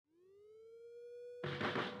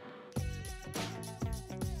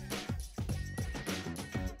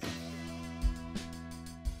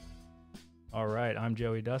All right, I'm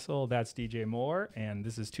Joey Dussel. That's DJ Moore, and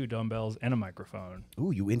this is two dumbbells and a microphone.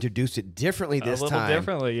 Ooh, you introduced it differently this time. A little time.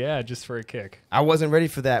 differently, yeah, just for a kick. I wasn't ready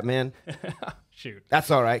for that, man. Shoot.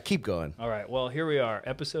 That's all right. Keep going. All right, well, here we are,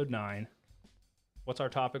 episode 9. What's our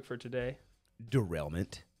topic for today?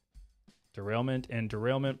 Derailment. Derailment and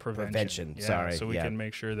derailment prevention. Yeah, sorry. So we can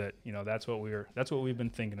make sure that, that's what we've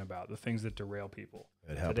been thinking about, the things that derail people.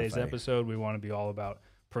 Today's episode, we want to be all about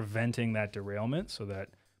preventing that derailment so that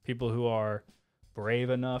people who are brave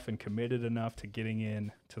enough and committed enough to getting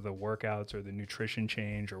in to the workouts or the nutrition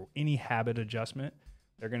change or any habit adjustment,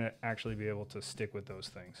 they're going to actually be able to stick with those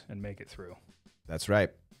things and make it through. That's right.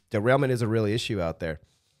 Derailment is a real issue out there.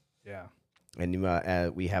 Yeah. And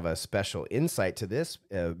we have a special insight to this.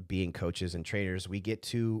 Being coaches and trainers, we get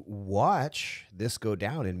to watch this go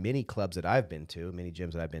down in many clubs that I've been to, many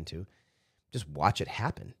gyms that I've been to. Just watch it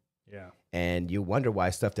happen. Yeah. And you wonder why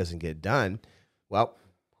stuff doesn't get done. Well,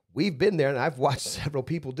 we've been there, and I've watched several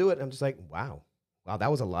people do it. And I'm just like, wow,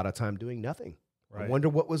 that was a lot of time doing nothing. Right. I wonder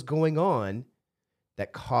what was going on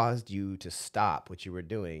that caused you to stop what you were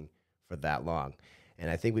doing for that long. And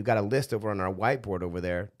I think we've got a list over on our whiteboard over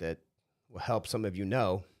there that will help some of you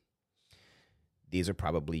know these are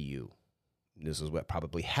probably you. This is what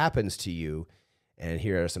probably happens to you. And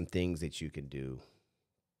here are some things that you can do.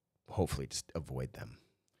 Hopefully just avoid them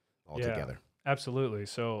altogether. Yeah. Absolutely.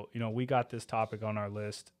 So, we got this topic on our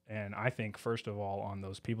list, and I think, first of all, on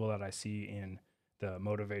those people that I see in the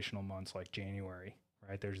motivational months like January,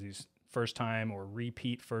 right? There's these first-time or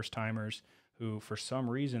repeat first-timers who, for some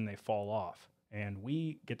reason, they fall off. And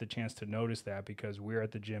we get the chance to notice that because we're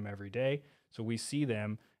at the gym every day. So we see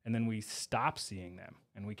them, and then we stop seeing them,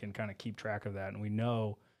 and we can kind of keep track of that. And we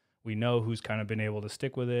know who's kind of been able to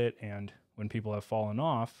stick with it. And when people have fallen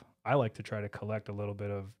off, I like to try to collect a little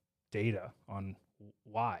bit of data on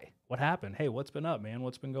why, what happened. Hey, what's been up, man?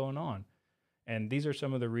 What's been going on? And these are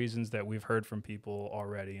some of the reasons that we've heard from people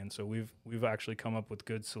already. And so we've actually come up with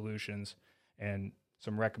good solutions and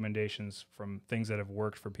some recommendations from things that have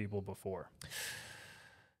worked for people before.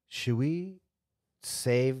 Should we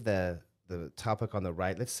save the topic on the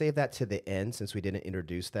right? Let's save that to the end since we didn't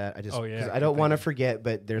introduce that. I don't want to forget,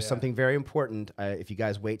 but there's something very important. If you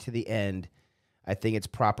guys wait to the end, I think it's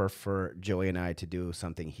proper for Joey and I to do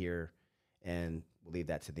something here, and we'll leave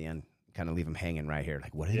that to the end. Kind of leave them hanging right here.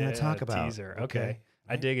 Like, what are you going to talk about? Teaser. Okay.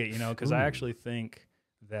 I dig it, because I actually think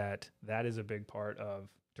that is a big part of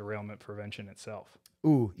derailment prevention itself.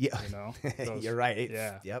 Ooh, yeah. You're right.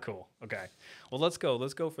 Yep. Cool. Okay. Well, let's go.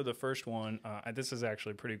 Let's go for the first one. This is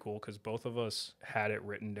actually pretty cool because both of us had it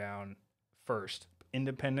written down first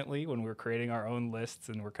independently when we were creating our own lists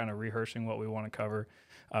and we're kind of rehearsing what we want to cover.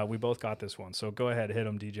 We both got this one. So go ahead, hit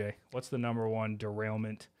them, DJ. What's the number one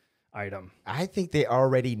derailment item? I think they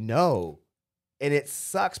already know. And it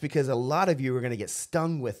sucks because a lot of you are going to get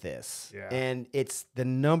stung with this. Yeah. And it's the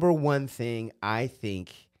number one thing I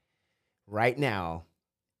think right now,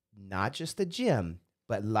 not just the gym,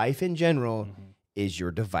 but life in general, is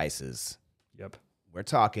your devices. Yep. We're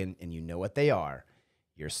talking, and you know what they are.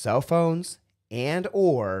 Your cell phones and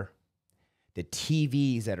or the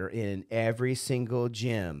TVs that are in every single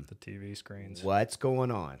gym. The TV screens. What's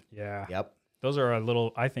going on? Yeah. Yep. Those are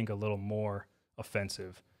I think a little more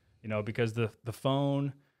offensive, because the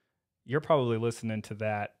phone, you're probably listening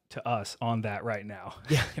to us on that right now.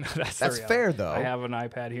 Yeah. That's fair though. I have an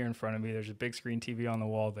iPad here in front of me. There's a big screen TV on the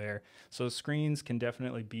wall there. So screens can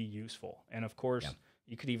definitely be useful. And of course,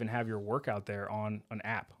 you could even have your workout there on an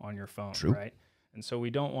app on your phone, True. Right? And so we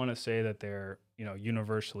don't want to say that they're,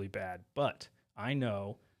 universally bad, but I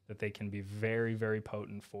know that they can be very, very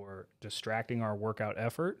potent for distracting our workout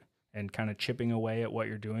effort and kind of chipping away at what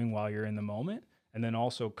you're doing while you're in the moment. And then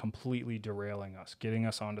also completely derailing us, getting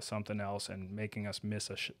us onto something else and making us miss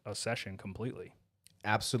a session completely.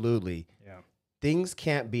 Absolutely. Yeah. Things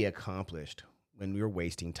can't be accomplished when we're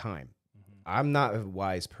wasting time. I'm not a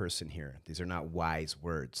wise person here. These are not wise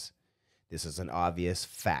words. This is an obvious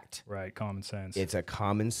fact. Right, common sense. It's a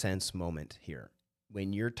common sense moment here.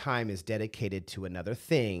 When your time is dedicated to another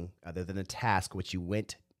thing other than a task which you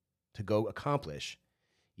went to go accomplish,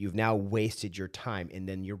 you've now wasted your time, and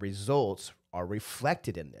then your results are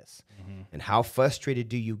reflected in this. And how frustrated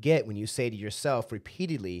do you get when you say to yourself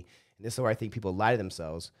repeatedly, and this is where I think people lie to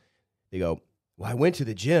themselves, they go, well, I went to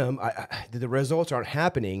the gym, the results aren't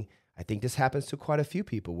happening. I think this happens to quite a few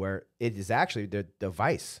people where it is actually the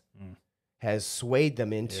device has swayed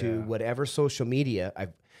them into whatever social media.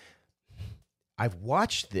 I've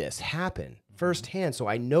watched this happen firsthand, so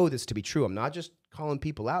I know this to be true. I'm not just calling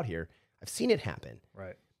people out here. I've seen it happen.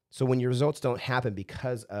 Right. So when your results don't happen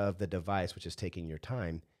because of the device, which is taking your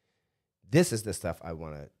time, this is the stuff I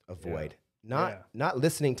want to avoid. not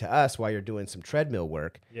listening to us while you're doing some treadmill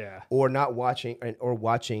work. Yeah. Or not watching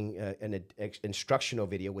an instructional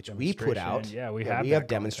video, which we put out. Yeah, we have that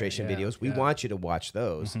demonstration content. videos. We want you to watch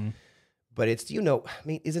those. Mm-hmm. But it's, I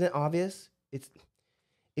mean, isn't it obvious? It's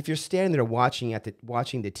if you're standing there watching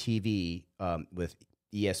the TV with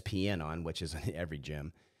ESPN on, which is in every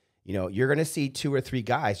gym, you're going to see 2 or 3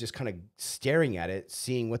 guys just kind of staring at it,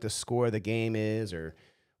 seeing what the score of the game is or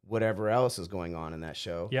whatever else is going on in that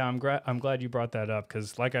show. Yeah, I'm glad you brought that up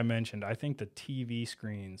because, like I mentioned, I think the TV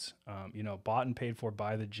screens, bought and paid for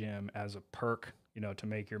by the gym as a perk, to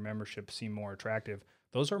make your membership seem more attractive,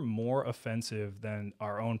 those are more offensive than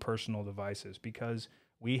our own personal devices because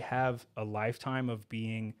we have a lifetime of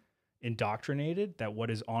being indoctrinated that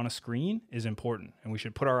what is on a screen is important and we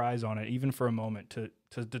should put our eyes on it even for a moment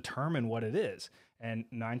to determine what it is. And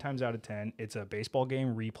 9 times out of 10, it's a baseball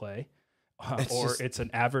game replay. It's an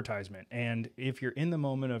advertisement. And if you're in the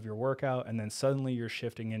moment of your workout and then suddenly you're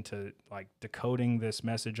shifting into like decoding this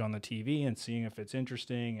message on the TV and seeing if it's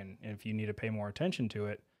interesting and if you need to pay more attention to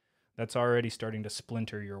it, that's already starting to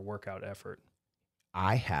splinter your workout effort.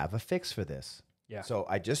 I have a fix for this. Yeah. So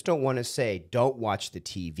I just don't want to say don't watch the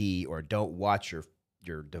TV or don't watch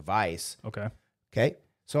your device. Okay. Okay.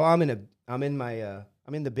 So I'm in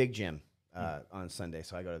the big gym on Sunday.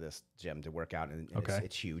 So I go to this gym to work out and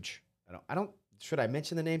it's huge. Should I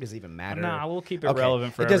mention the name? Does it even matter? Nah, we'll keep it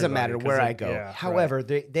relevant for everybody. It doesn't everybody matter where I go. Yeah, however,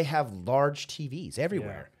 they have large TVs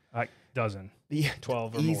everywhere. Yeah. Like dozen.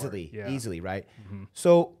 12 or easily, more. Yeah. Easily, right? Mm-hmm.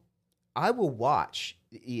 So I will watch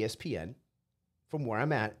ESPN from where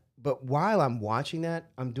I'm at. But while I'm watching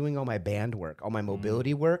that, I'm doing all my band work, all my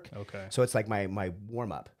mobility work. Okay. So it's like my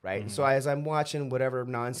warm up, right? So as I'm watching whatever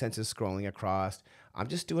nonsense is scrolling across, I'm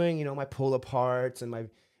just doing, my pull aparts and my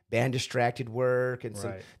band distracted work and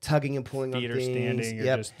some tugging and pulling on things. Feet are standing,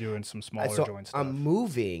 you're just doing some smaller joint stuff. I'm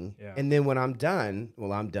moving, and then when I'm done,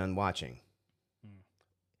 I'm done watching.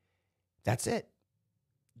 That's it.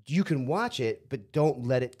 You can watch it, but don't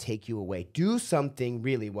let it take you away. Do something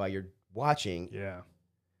really while you're watching. Yeah.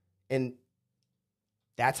 And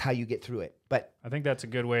that's how you get through it. But I think that's a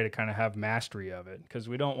good way to kind of have mastery of it because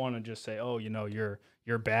we don't want to just say, oh, you're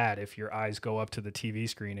bad if your eyes go up to the TV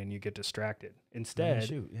screen and you get distracted. Instead,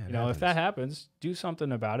 if that happens, do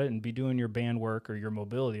something about it and be doing your band work or your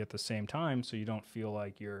mobility at the same time so you don't feel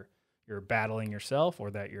like you're battling yourself or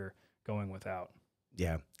that you're going without.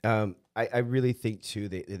 Yeah. I really think too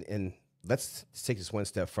that, and let's take this one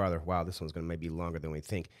step farther. Wow, this one's going to maybe be longer than we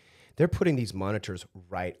think. They're putting these monitors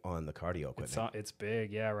right on the cardio equipment. It's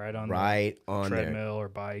big, right on on treadmill or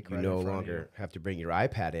bike. You no longer have to bring your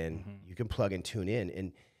iPad in. Mm-hmm. You can plug and tune in.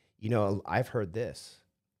 And, I've heard this.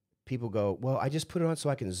 People go, well, I just put it on so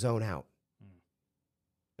I can zone out.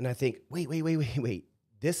 And I think, wait.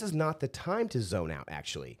 This is not the time to zone out,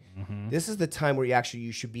 actually. Mm-hmm. This is the time where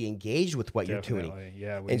you should be engaged with what you're doing.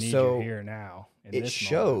 Yeah, we need you here now. It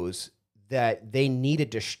shows that they need a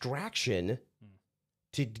distraction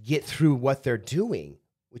to get through what they're doing,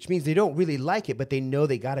 which means they don't really like it, but they know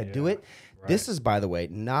they got to do it. Right. This is, by the way,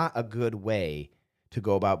 not a good way to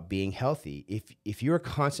go about being healthy. If you're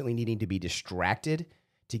constantly needing to be distracted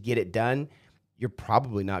to get it done, you're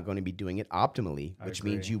probably not going to be doing it optimally, which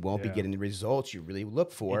means you won't be getting the results you really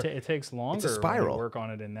look for. It takes longer it's a spiral. to work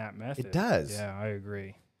on it in that method. It does. Yeah, I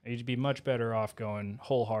agree. You'd be much better off going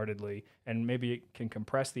wholeheartedly, and maybe it can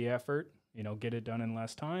compress the effort, get it done in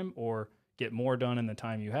less time, or get more done in the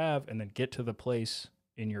time you have, and then get to the place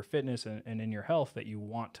in your fitness and in your health that you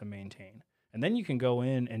want to maintain. And then you can go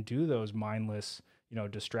in and do those mindless,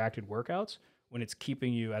 distracted workouts when it's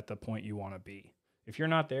keeping you at the point you want to be. If you're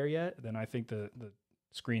not there yet, then I think the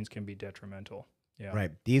screens can be detrimental. Yeah.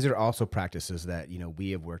 Right. These are also practices that,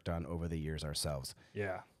 we have worked on over the years ourselves.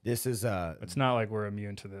 Yeah. This is it's not like we're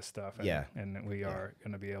immune to this stuff and we are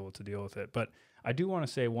going to be able to deal with it. But I do want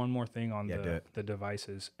to say one more thing on the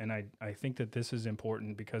devices. And I think that this is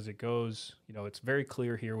important because it goes, it's very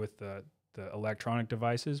clear here with the electronic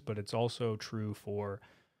devices, but it's also true for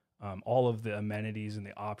all of the amenities and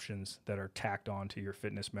the options that are tacked on to your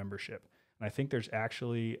fitness membership. And I think there's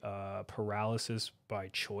actually paralysis by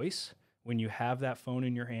choice when you have that phone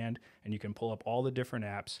in your hand and you can pull up all the different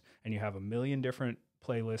apps and you have a million different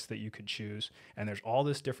playlists that you could choose. And there's all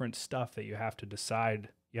this different stuff that you have to decide,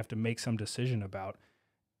 you have to make some decision about.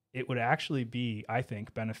 It would actually be, I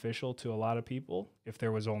think, beneficial to a lot of people if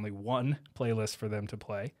there was only one playlist for them to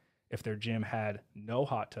play. If their gym had no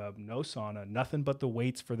hot tub, no sauna, nothing but the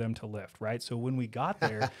weights for them to lift, right? So when we got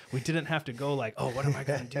there, we didn't have to go like, oh, what am I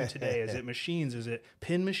going to do today? Is it machines? Is it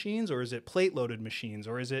pin machines? Or is it plate-loaded machines?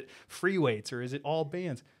 Or is it free weights? Or is it all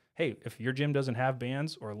bands? Hey, if your gym doesn't have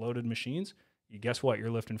bands or loaded machines, guess what? You're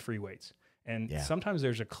lifting free weights. And sometimes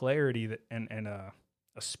there's a clarity that and a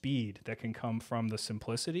speed that can come from the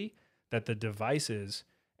simplicity that the devices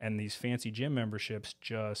and these fancy gym memberships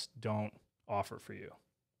just don't offer for you.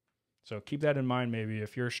 So keep that in mind. Maybe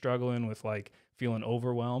if you're struggling with like feeling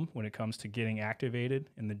overwhelmed when it comes to getting activated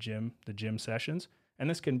in the gym sessions, and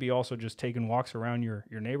this can be also just taking walks around your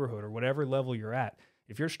neighborhood or whatever level you're at.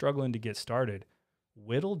 If you're struggling to get started,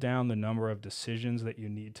 whittle down the number of decisions that you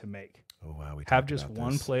need to make. Oh, wow. We have just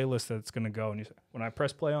one playlist that's going to go. And you say, when I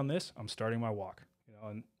press play on this, I'm starting my walk,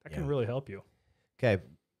 and that can really help you. Okay.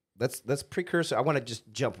 Let's precursor. I want to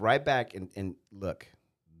just jump right back and look,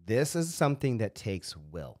 this is something that takes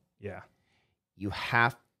will. Yeah. You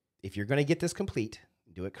have, if you're going to get this complete,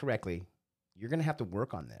 do it correctly, you're going to have to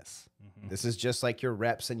work on this. Mm-hmm. This is just like your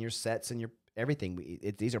reps and your sets and your everything.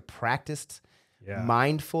 These are practiced,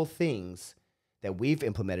 mindful things that we've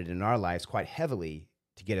implemented in our lives quite heavily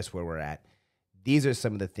to get us where we're at. These are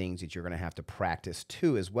some of the things that you're going to have to practice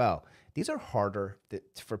too as well. These are harder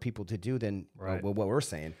for people to do than what we're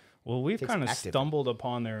saying. Well, we've kind of stumbled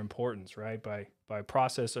upon their importance, right? By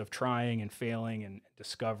process of trying and failing and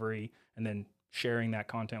discovery and then sharing that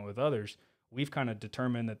content with others, we've kind of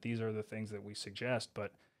determined that these are the things that we suggest.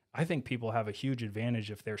 But I think people have a huge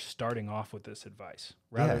advantage if they're starting off with this advice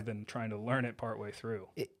rather than trying to learn it partway through.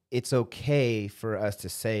 It's okay for us to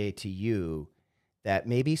say to you that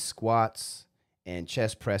maybe squats and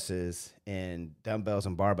chest presses and dumbbells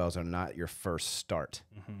and barbells are not your first start.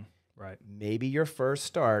 Mm-hmm. Right. Maybe your first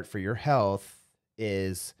start for your health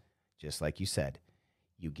is, just like you said,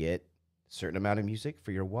 you get a certain amount of music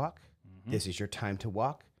for your walk. Mm-hmm. This is your time to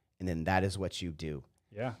walk. And then that is what you do.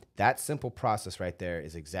 Yeah. That simple process right there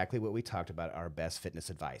is exactly what we talked about, our best fitness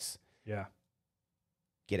advice. Yeah.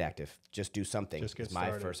 Get active. Just do something. Just get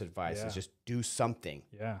started. My first advice is just do something.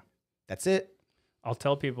 Yeah. That's it. I'll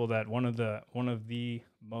tell people that one of the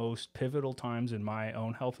most pivotal times in my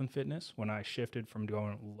own health and fitness, when I shifted from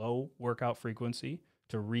going low workout frequency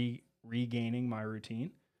to regaining my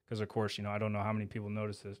routine, because of course, I don't know how many people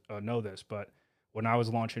know this, but when I was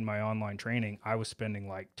launching my online training, I was spending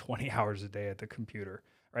like 20 hours a day at the computer,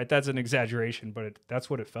 right? That's an exaggeration, but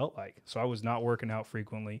that's what it felt like. So I was not working out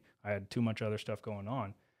frequently. I had too much other stuff going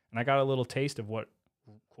on, and I got a little taste of what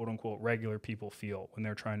quote unquote regular people feel when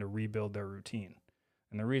they're trying to rebuild their routine.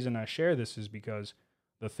 And the reason I share this is because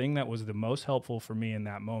the thing that was the most helpful for me in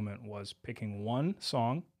that moment was picking one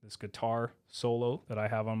song, this guitar solo that I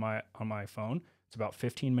have on my phone. It's about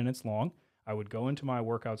 15 minutes long. I would go into my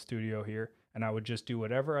workout studio here and I would just do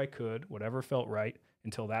whatever I could, whatever felt right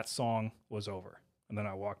until that song was over. And then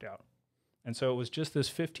I walked out. And so it was just this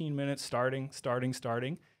 15 minutes starting.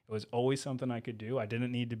 It was always something I could do. I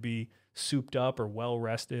didn't need to be souped up or well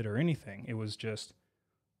rested or anything. It was just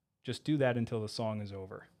do that until the song is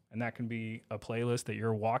over. And that can be a playlist that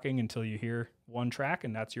you're walking until you hear one track,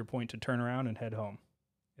 and that's your point to turn around and head home.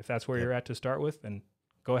 If that's where you're at to start with, then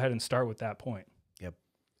go ahead and start with that point. Yep.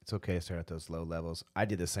 It's okay to start at those low levels. I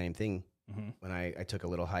did the same thing when I took a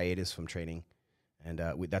little hiatus from training. And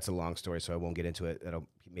that's a long story, so I won't get into it.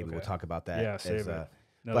 Maybe we'll talk about that. Yeah, save it.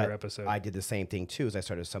 Another episode. I did the same thing, too, as I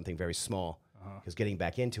started something very small. Because getting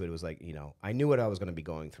back into it was like, I knew what I was going to be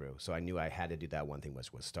going through. So I knew I had to do that one thing,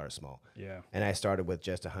 was start small. Yeah. And I started with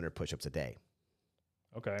just 100 push-ups a day.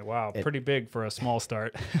 Okay. Wow. Pretty big for a small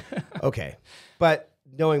start. Okay. But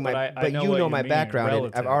knowing my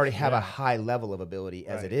background, and I already have a high level of ability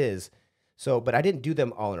as it is. So, but I didn't do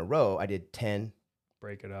them all in a row. I did 10.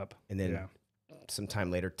 Break it up. And then some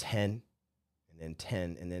time later, 10. And then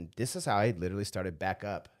 10. And then this is how I literally started back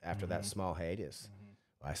up after that small hiatus.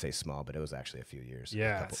 I say small, but it was actually a few years.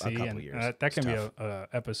 Yeah, a couple years. That can be a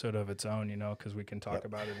episode of its own, because we can talk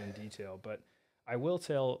about it in detail. But I will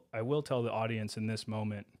tell the audience in this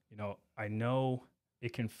moment, I know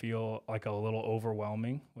it can feel like a little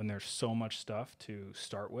overwhelming when there's so much stuff to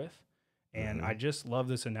start with. And I just love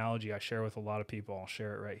this analogy I share with a lot of people. I'll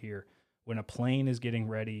share it right here. When a plane is getting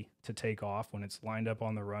ready to take off, when it's lined up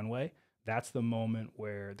on the runway, that's the moment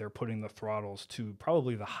where they're putting the throttles to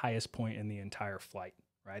probably the highest point in the entire flight.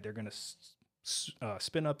 Right, they're going to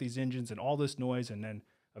spin up these engines and all this noise, and then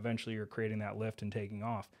eventually you're creating that lift and taking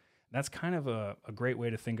off. And that's kind of a great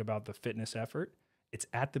way to think about the fitness effort. It's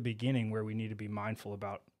at the beginning where we need to be mindful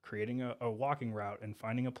about creating a walking route and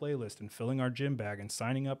finding a playlist and filling our gym bag and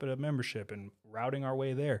signing up at a membership and routing our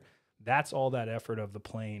way there. That's all that effort of the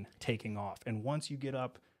plane taking off. And once you get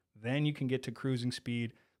up, then you can get to cruising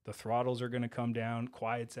speed. The throttles are going to come down,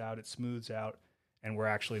 quiets out, it smooths out. And we're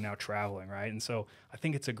actually now traveling, right? And so I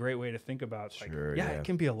think it's a great way to think about, it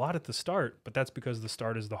can be a lot at the start, but that's because the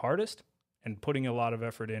start is the hardest, and putting a lot of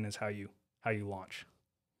effort in is how you launch.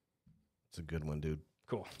 It's a good one, dude.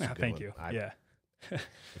 Cool. It's a good Thank one. you. Yeah.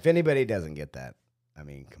 If anybody doesn't get that, I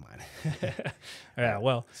mean, come on. Yeah.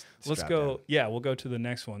 Well, let's Strap go. down. Yeah, we'll go to the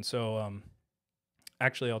next one. So,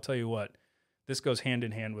 actually, I'll tell you what. This goes hand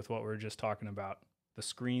in hand with what we were just talking about. The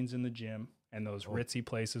screens in the gym and those ritzy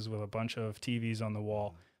places with a bunch of TVs on the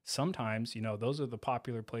wall. Sometimes, you know, those are the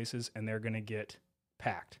popular places and they're going to get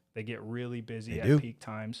packed. They get really busy at peak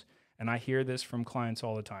times. And I hear this from clients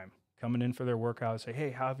all the time. Coming in for their workout, say,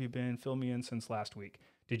 hey, how have you been? Fill me in since last week.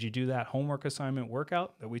 Did you do that homework assignment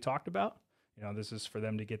workout that we talked about? You know, this is for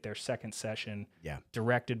them to get their second session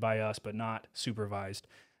directed by us, but not supervised.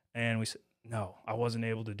 And we said, no, I wasn't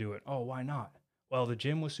able to do it. Oh, why not? Well, the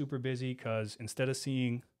gym was super busy because instead of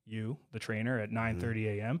seeing you, the trainer, at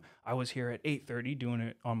 9:30 a.m., I was here at 8:30 doing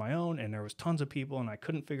it on my own, and there was tons of people, and I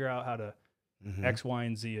couldn't figure out how to X, Y,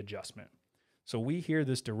 and Z adjustment. So we hear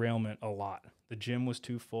this derailment a lot. The gym was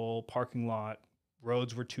too full, parking lot,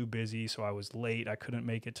 roads were too busy, so I was late. I couldn't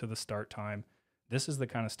make it to the start time. This is the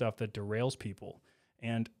kind of stuff that derails people,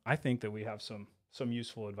 and I think that we have some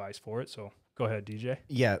useful advice for it. So go ahead, DJ.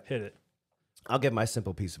 Yeah. Hit it. I'll give my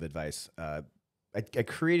simple piece of advice. I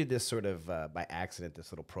created this sort of by accident,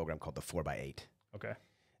 this little program called the 4x8. Okay.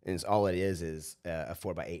 And all it is a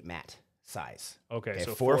 4x8 mat size. Okay,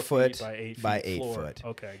 so 4 foot by 8 feet by 8 floor. foot.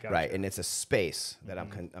 Okay, gotcha. Right, and it's a space that I'm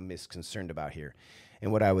concerned about here.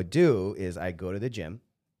 And what I would do is I go to the gym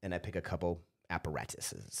and I pick a couple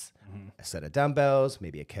apparatuses, a set of dumbbells,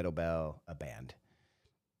 maybe a kettlebell, a band,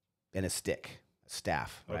 and a stick.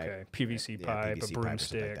 Staff, right? Okay, PVC pipe, PVC a pipe,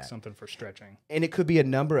 broomstick, something for stretching. And it could be a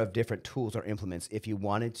number of different tools or implements if you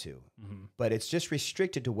wanted to, but it's just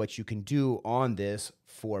restricted to what you can do on this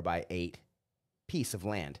 4x8 piece of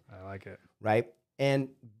land. I like it. Right? And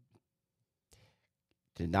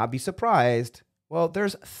to not be surprised, well,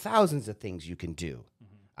 there's thousands of things you can do.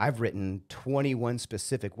 I've written 21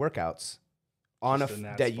 specific workouts on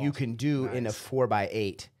that you can do in a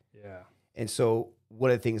 4x8. Yeah. And so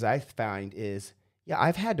one of the things I find is,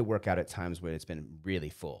 I've had to work out at times where it's been really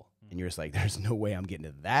full. And you're just like, there's no way I'm getting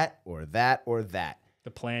to that or that or that.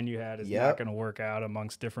 The plan you had is not going to work out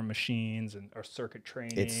amongst different machines or circuit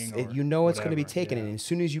training. It's going to be taken. And as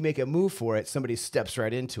soon as you make a move for it, somebody steps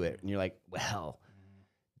right into it. And you're like, well,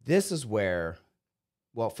 this is where,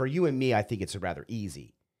 well, for you and me, I think it's rather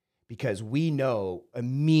easy because we know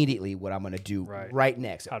immediately what I'm going to do right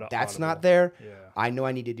next. That's not there. Yeah. I know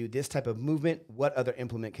I need to do this type of movement. What other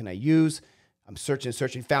implement can I use? I'm searching,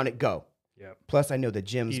 found it, go. Yep. Plus, I know the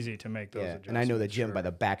gym's easy to make those adjustments. And I know the gym by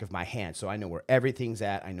the back of my hand, so I know where everything's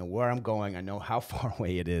at. I know where I'm going. I know how far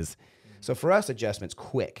away it is. So for us, adjustments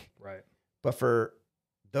quick. Right. But for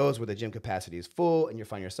those where the gym capacity is full and you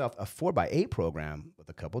find yourself a 4x8 program with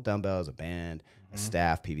a couple dumbbells, a band, a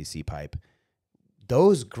staff, PVC pipe,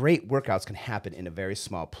 those great workouts can happen in a very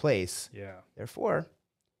small place. Yeah. Therefore,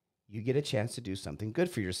 you get a chance to do something good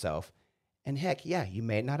for yourself. And heck, you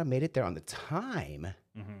may not have made it there on the time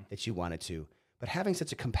that you wanted to, but having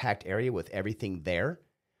such a compact area with everything there,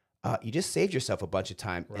 you just saved yourself a bunch of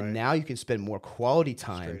time. Right. And now you can spend more quality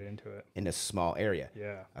time in a small area.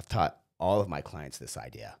 Yeah. I've taught all of my clients this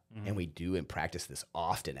idea, and we do and practice this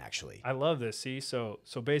often, actually. I love this. See, so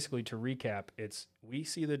basically to recap, we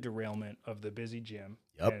see the derailment of the busy gym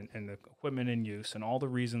and the equipment in use and all the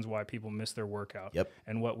reasons why people miss their workout. Yep.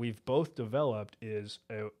 And what we've both developed is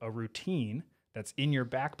a routine that's in your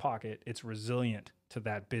back pocket. It's resilient to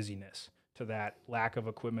that busyness, to that lack of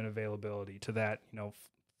equipment availability, to that,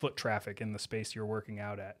 foot traffic in the space you're working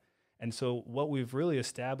out at. And so what we've really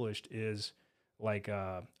established is like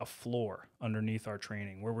a floor underneath our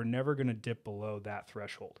training where we're never going to dip below that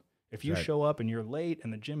threshold. If you show up and you're late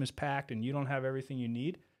and the gym is packed and you don't have everything you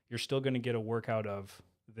need, you're still going to get a workout of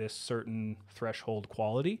this certain threshold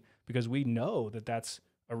quality because we know that that's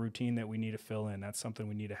a routine that we need to fill in. That's something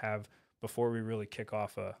we need to have before we really kick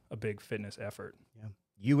off a big fitness effort. Yeah.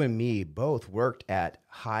 You and me both worked at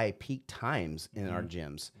high peak times in our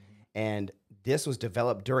gyms. And this was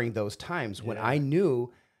developed during those times when I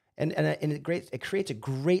knew, and it creates a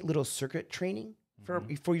great little circuit training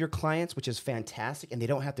for your clients, which is fantastic. And they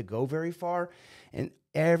don't have to go very far. And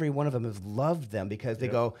every one of them has loved them because they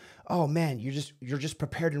go, oh man, you're just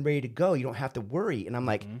prepared and ready to go. You don't have to worry. And I'm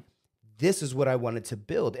like, this is what I wanted to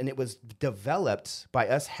build. And it was developed by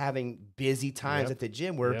us having busy times at the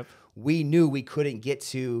gym where we knew we couldn't get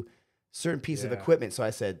to certain pieces of equipment. So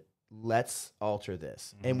I said, let's alter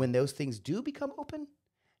this. And when those things do become open,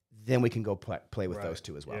 then we can go play with those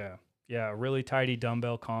two as well. Yeah. Yeah. A really tidy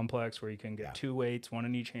dumbbell complex where you can get 2 weights, 1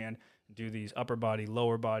 in each hand, do these upper body,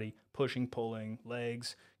 lower body, pushing, pulling,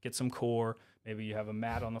 legs, get some core. Maybe you have a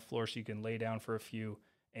mat on the floor so you can lay down for a few.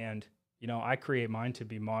 And I create mine to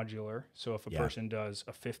be modular. So if a Yeah. person does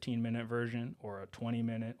a 15-minute version or a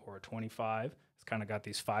 20-minute or a 25, it's kind of got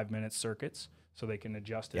these 5-minute circuits so they can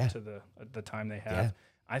adjust it Yeah. to the time they have. Yeah.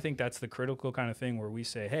 I think that's the critical kind of thing where we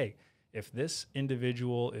say, hey, if this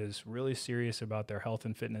individual is really serious about their health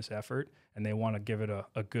and fitness effort and they want to give it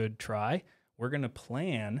a good try, we're going to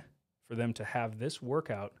plan for them to have this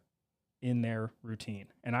workout in their routine.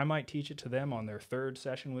 And I might teach it to them on their 3rd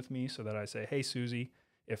session with me so that I say, hey, Susie,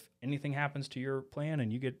 if anything happens to your plan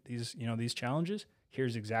and you get these challenges,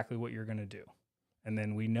 here's exactly what you're going to do. And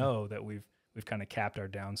then we know that we've kind of capped our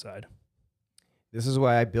downside. This is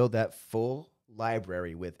why I build that full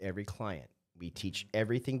library with every client. We teach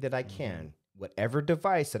everything that I can. Whatever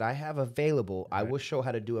device that I have available, I will show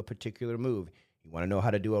how to do a particular move. You want to know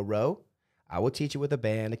how to do a row? I will teach you with a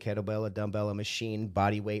band, a kettlebell, a dumbbell, a machine,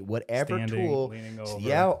 body weight, whatever Standing, tool. leaning over.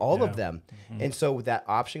 Yeah, all of them. Mhm. And so that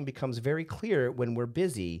option becomes very clear when we're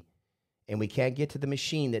busy and we can't get to the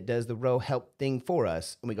machine that does the row help thing for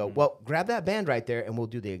us. And we go, well, grab that band right there and we'll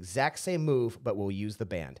do the exact same move, but we'll use the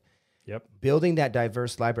band. Yep. Building that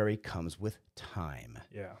diverse library comes with time.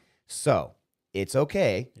 Yeah. So it's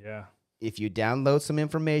okay Yeah. if you download some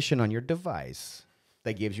information on your device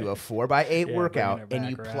that gives you a 4x8 Yeah, workout bringing it and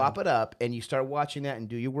you back plop around. it up and you start watching that and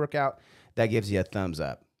do your workout, that gives you a thumbs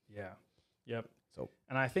up. Yeah. Yep. So-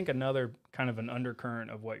 And I think another kind of an undercurrent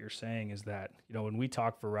of what you're saying is that, when we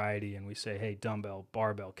talk variety and we say, hey, dumbbell,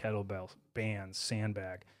 barbell, kettlebell, bands,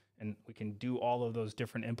 sandbag, and we can do all of those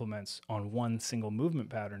different implements on one single movement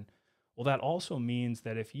pattern, well, that also means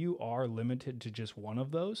that if you are limited to just one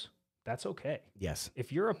of those, that's okay. Yes.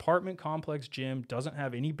 If your apartment complex gym doesn't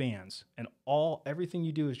have any bands and everything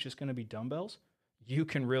you do is just going to be dumbbells, you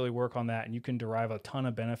can really work on that and you can derive a ton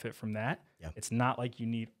of benefit from that. Yeah. It's not like you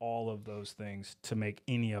need all of those things to make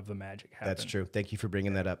any of the magic happen. That's true. Thank you for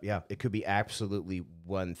bringing that up. Yeah, it could be absolutely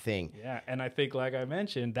one thing. Yeah, and I think, like I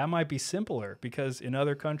mentioned, that might be simpler because in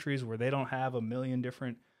other countries where they don't have a million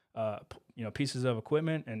different pieces of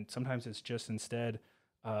equipment, and sometimes it's just instead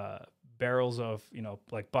barrels of,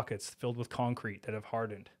 like buckets filled with concrete that have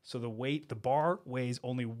hardened. So the bar weighs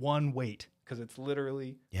only one weight because it's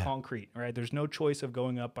literally concrete, right? There's no choice of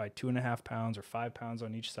going up by 2.5 pounds or 5 pounds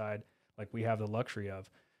on each side like we have the luxury of.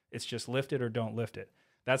 It's just lift it or don't lift it.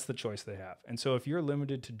 That's the choice they have. And so if you're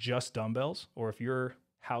limited to just dumbbells, or if your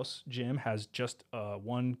house gym has just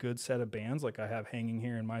one good set of bands like I have hanging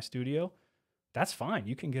here in my studio, that's fine.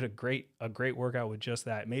 You can get a great workout with just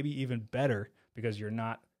that, maybe even better because you're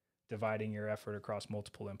not dividing your effort across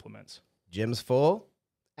multiple implements. Gym's full.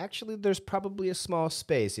 Actually, there's probably a small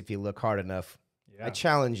space if you look hard enough. Yeah. I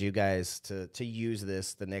challenge you guys to use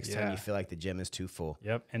this the next time Yeah. you feel like the gym is too full.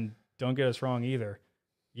 Yep. And don't get us wrong either.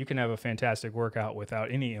 You can have a fantastic workout without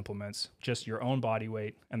any implements. Just your own body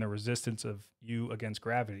weight and the resistance of you against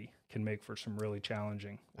gravity can make for some really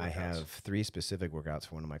challenging workouts. I have 3 specific workouts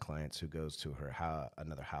for one of my clients who goes to her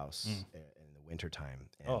another house in the wintertime.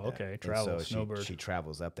 And, Oh, okay. and Travel, so snowbird. she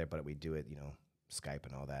travels up there, but we do it, Skype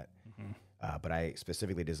and all that. Mhm. But I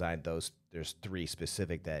specifically designed those. There's 3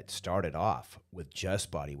 specific that started off with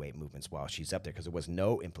just body weight movements while she's up there because there was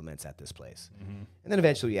no implements at this place. Mhm. And then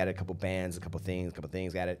eventually we added a couple bands, a couple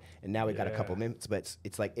things added, and now we got a couple Yeah. minutes. But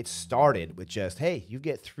it's like it started with just, hey, you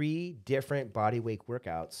get 3 different body weight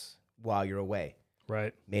workouts while you're away.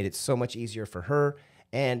 Right. Made it so much easier for her.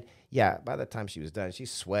 And yeah, by the time she was done,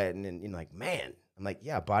 she's sweating and like, man, I'm like,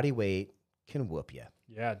 yeah, body weight can whoop you.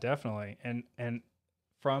 Yeah, definitely. And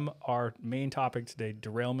from our main topic today,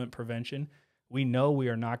 derailment prevention, we know we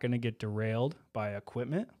are not going to get derailed by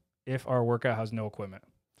equipment if our workout has no equipment.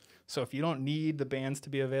 So if you don't need the bands to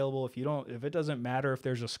be available, if it doesn't matter if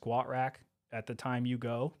there's a squat rack at the time you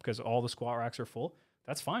go because all the squat racks are full,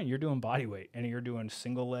 that's fine. You're doing body weight and you're doing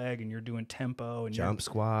single leg and you're doing tempo and Jump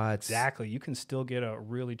squats. Exactly. You can still get a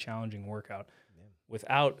really challenging workout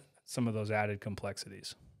without some of those added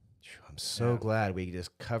complexities. I'm so glad we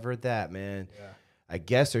just covered that, man. Yeah. I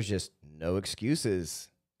guess there's just no excuses.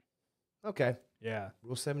 Okay. Yeah.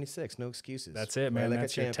 Rule 76, no excuses. That's it, man. Right, like a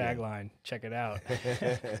That's your champion. tagline. Check it out.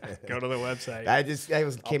 Go to the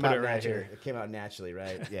website. Came put out it right naturally. here. It came out naturally,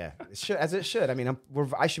 right? Yeah, as it should. I mean,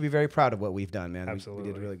 I should be very proud of what we've done, man. Absolutely.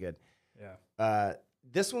 We did really good. Yeah.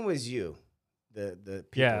 This one was you, the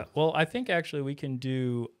people. Yeah. Well, I think actually we can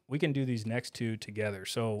do these next 2 together.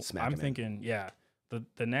 So Smack I'm 'em in. thinking,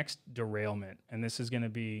 the next derailment, and this is going to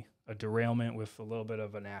be a derailment with a little bit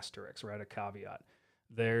of an asterisk, right? A caveat.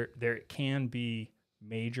 There can be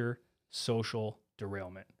major social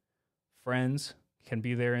derailment. Friends can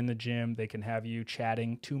be there in the gym. They can have you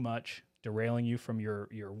chatting too much derailing you from your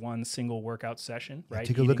one single workout session, right?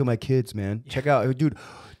 Take a look at my kids, man. Check out, dude,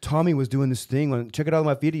 Tommy was doing this thing. Check out all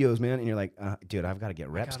my videos, man. And you're like, dude, I've got to get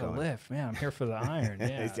reps going. Lift, man. I'm here for the iron.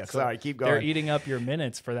 Yeah. Yeah, sorry, keep going. They're eating up your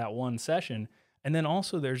minutes for that one session. And then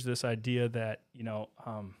also there's this idea that,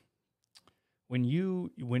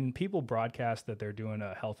 when people broadcast that they're doing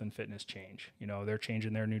a health and fitness change, they're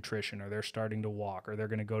changing their nutrition or they're starting to walk or they're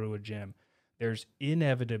going to go to a gym, there's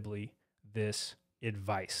inevitably this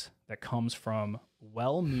advice that comes from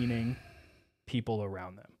well-meaning people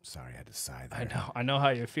around them. Sorry, I had to sigh there. I know how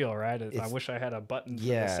you feel, right? I wish I had a button for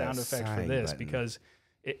the sound effect for this button. Because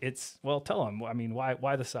it's tell them. I mean,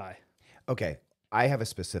 why the sigh? Okay, I have a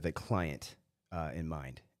specific client in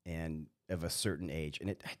mind, and of a certain age, and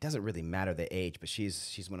it doesn't really matter the age, but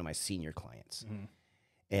she's one of my senior clients,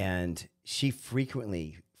 and she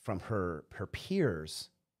frequently from her peers,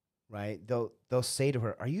 right? They'll say to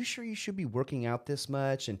her, "Are you sure you should be working out this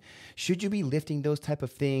much? And should you be lifting those type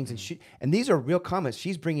of things?" And these are real comments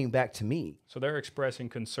she's bringing back to me. So they're expressing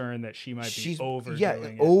concern that she might be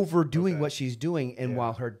overdoing what she's doing. And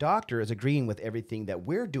while her doctor is agreeing with everything that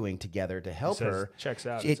we're doing together to help her, checks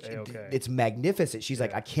out. It's magnificent. She's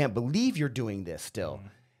like, "I can't believe you're doing this still."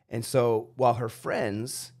 And so while her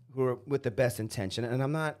friends who are with the best intention,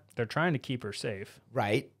 and they're trying to keep her safe,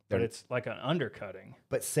 right? But it's like an undercutting.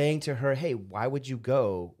 But saying to her, "Hey, why would you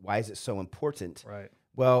go? Why is it so important?" Right.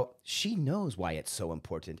 Well, she knows why it's so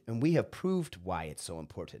important, and we have proved why it's so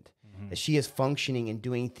important. That she is functioning and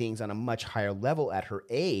doing things on a much higher level at her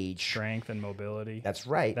age. Strength and mobility. That's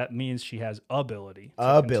right. That means she has ability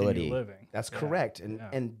to continue living. That's correct.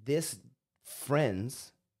 And this,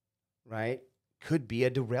 friends, right, could be a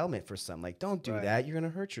derailment for some. Like, don't do that. You're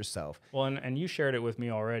going to hurt yourself. Well, and you shared it with me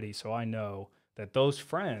already, so I know that those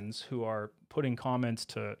friends who are putting comments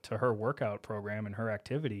to her workout program and her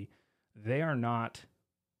activity, they are not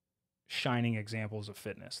shining examples of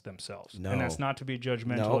fitness themselves. No. And that's not to be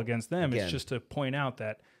judgmental against them. Again. It's just to point out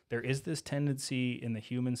that there is this tendency in the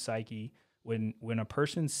human psyche when a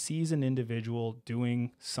person sees an individual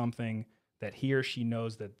doing something that he or she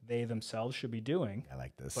knows that they themselves should be doing, I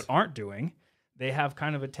like this, but aren't doing, they have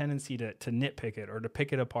kind of a tendency to nitpick it or to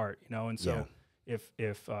pick it apart, And so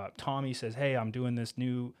if Tommy says, "Hey, I'm doing this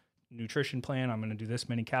new nutrition plan, I'm going to do this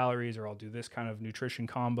many calories, or I'll do this kind of nutrition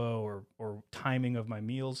combo or timing of my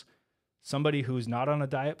meals," somebody who's not on a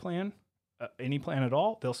diet plan, any plan at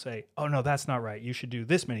all, they'll say, "Oh no, that's not right. You should do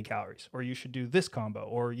this many calories, or you should do this combo,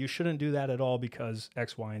 or you shouldn't do that at all because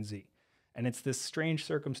X, Y, and Z." And it's this strange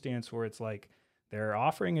circumstance where it's like they're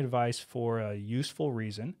offering advice for a useful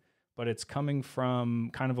reason, but it's coming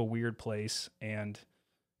from kind of a weird place, and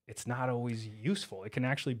it's not always useful. It can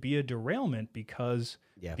actually be a derailment because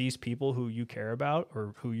these people who you care about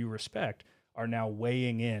or who you respect are now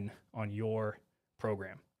weighing in on your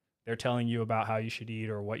program. They're telling you about how you should eat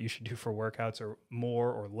or what you should do for workouts or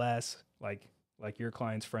more or less, like your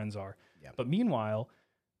clients' friends are. Yeah. But meanwhile,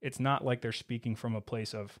 it's not like they're speaking from a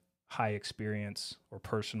place of high experience or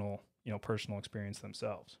personal experience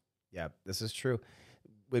themselves. Yeah, this is true.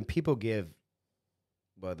 When people give,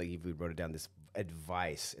 we wrote it down, this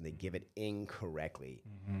advice, and they give it incorrectly,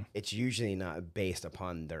 it's usually not based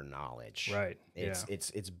upon their knowledge. Right.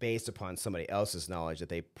 It's based upon somebody else's knowledge that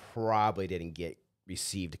they probably didn't get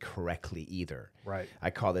received correctly either. Right.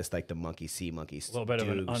 I call this like the monkey see, monkey do. A little bit of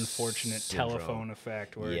an unfortunate telephone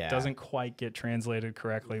effect where it doesn't quite get translated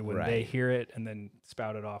correctly when they hear it and then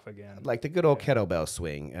spout it off again. Like the good old kettlebell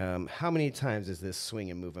swing. How many times is this swing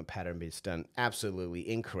and movement pattern been done absolutely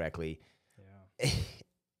incorrectly? Yeah.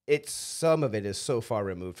 Some of it is so far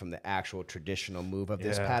removed from the actual traditional move of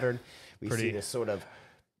this pattern. We see this sort of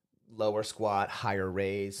lower squat, higher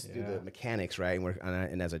raise, do the mechanics, right?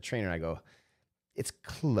 And as a trainer, I go, it's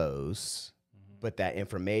close, but that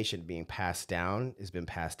information being passed down has been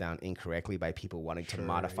passed down incorrectly by people wanting to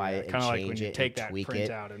modify it and change it and tweak it. Kind of like when you take that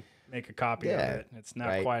print out and make a copy of it. It's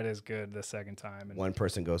not quite as good the second time. And one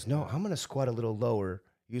person goes, "No, I'm going to squat a little lower,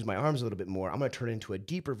 use my arms a little bit more. I'm going to turn it into a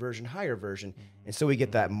deeper version, higher version." And so we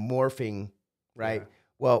get that morphing, right? Yeah.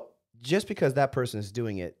 Well, just because that person is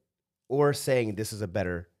doing it or saying this is a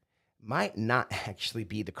better, might not actually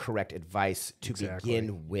be the correct advice to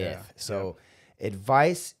begin with. Yeah. So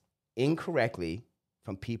advice incorrectly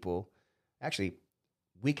from people, actually,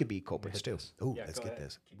 we could be culprits too. Oh, let's get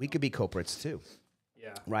this. We could be culprits too.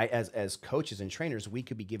 Yeah. Right? As coaches and trainers, we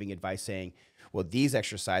could be giving advice saying, well, these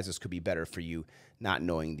exercises could be better for you, not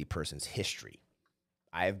knowing the person's history.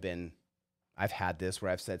 I've had this where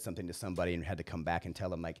I've said something to somebody and had to come back and tell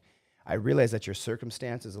them, like, I realize that your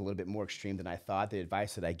circumstance is a little bit more extreme than I thought. The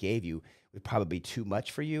advice that I gave you would probably be too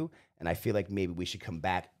much for you, and I feel like maybe we should come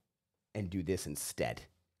back and do this instead.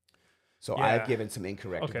 So Yeah. I've given some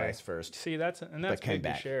incorrect Okay. advice first. See, that's came big to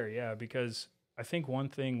back. share, yeah, because I think one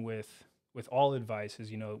thing with all advice is,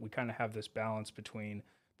 you know, we kind of have this balance between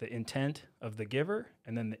the intent of the giver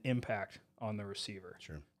and then the impact on the receiver.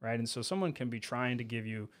 Sure. Right? And so someone can be trying to give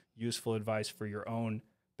you useful advice for your own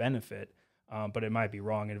benefit, but it might be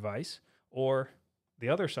wrong advice. Or the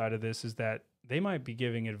other side of this is that they might be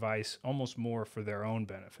giving advice almost more for their own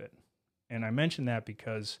benefit. And I mention that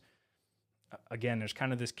because, again, there's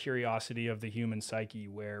kind of this curiosity of the human psyche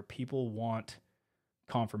where people want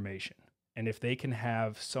confirmation. And if they can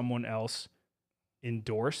have someone else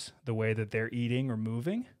endorse the way that they're eating or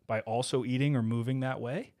moving by also eating or moving that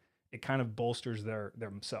way, it kind of bolsters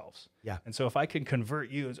themselves. Yeah. And so if I can convert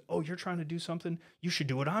you as, oh, you're trying to do something, you should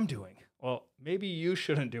do what I'm doing. Well, maybe you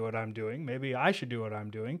shouldn't do what I'm doing. Maybe I should do what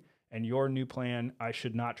I'm doing. And your new plan, I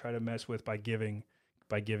should not try to mess with by giving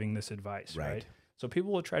this advice. Right. So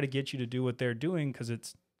people will try to get you to do what they're doing because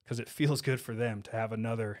it feels good for them to have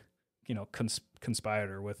another, you know,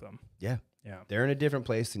 conspirator with them. Yeah. Yeah. They're in a different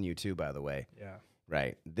place than you too, by the way. Yeah.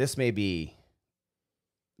 Right. This may be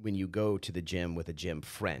when you go to the gym with a gym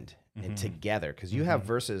friend and together, because you have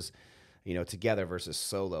versus, you know, together versus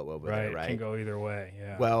solo over there, right? It can go either way.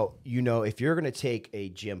 Yeah. Well, you know, if you're going to take a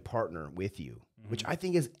gym partner with you, which I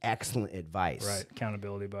think is excellent advice. Right.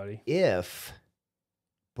 Accountability buddy. If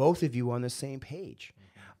both of you on the same page.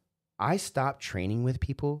 I stopped training with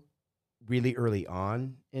people really early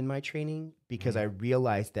on in my training because I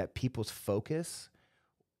realized that people's focus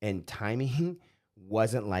and timing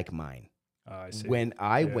wasn't like mine. I see. When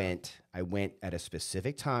I went at a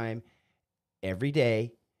specific time every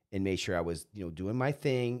day and made sure I was, you know, doing my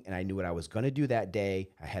thing, and I knew what I was going to do that day.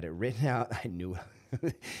 I had it written out. I knew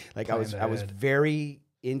like I was very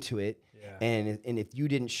into it. Yeah. And if you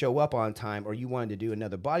didn't show up on time or you wanted to do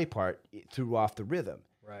another body part, it threw off the rhythm.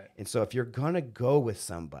 Right. And so if you're going to go with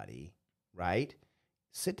somebody, right,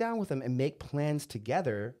 sit down with them and make plans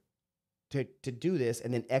together to do this,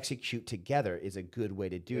 and then execute together is a good way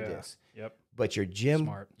to do this. Yep. But your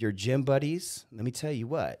gym buddies, let me tell you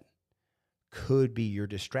what, could be your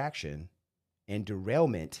distraction and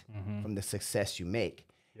derailment from the success you make.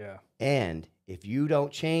 Yeah. And if you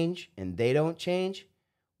don't change and they don't change,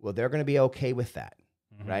 well, they're going to be okay with that,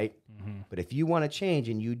 right? But if you want to change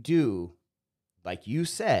and you do, like you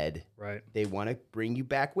said, right, they want to bring you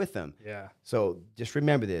back with them. Yeah. So just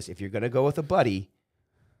remember this. If you're going to go with a buddy,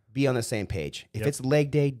 be on the same page. If it's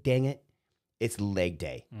leg day, dang it, it's leg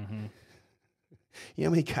day. You know how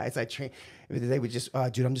many guys I train, they would just, oh,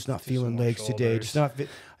 dude, I'm just not feeling legs today. Just not fit.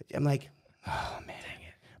 I'm like, oh, man.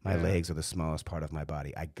 My legs are the smallest part of my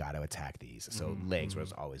body. I got to attack these. So legs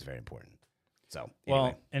was always very important. So anyway.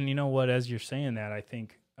 Well, and you know what, as you're saying that, I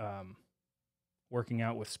think working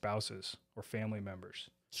out with spouses or family members,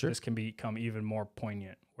 this can become even more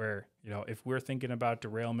poignant where, you know, if we're thinking about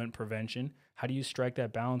derailment prevention, how do you strike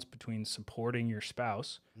that balance between supporting your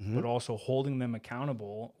spouse, but also holding them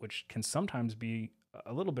accountable, which can sometimes be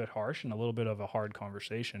a little bit harsh and a little bit of a hard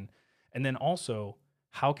conversation. And then also,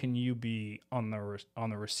 how can you be on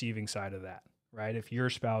the receiving side of that, right? If your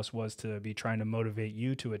spouse was to be trying to motivate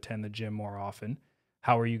you to attend the gym more often,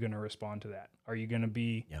 how are you going to respond to that? Are you going to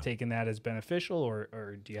be taking that as beneficial,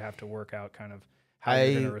 or do you have to work out kind of how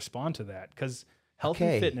you're going to respond to that? Because health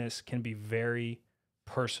and fitness can be very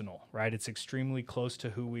personal, right? It's extremely close to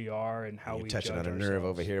who we are and how we judge touching on a ourselves. nerve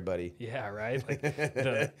over here, buddy. Yeah, right? Like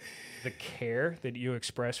the care that you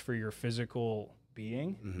express for your physical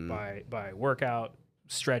being by workout,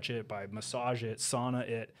 stretch it, by massage it, sauna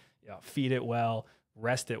it, feed it well,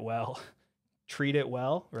 rest it well, treat it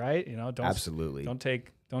well, right? You know, don't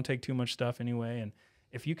take too much stuff anyway. And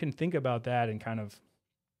if you can think about that and kind of,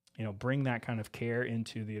 you know, bring that kind of care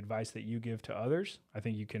into the advice that you give to others, I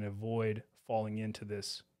think you can avoid falling into the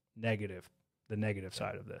negative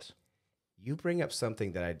side of this. You bring up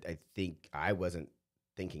something that I think I wasn't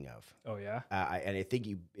thinking of. Oh yeah. And I think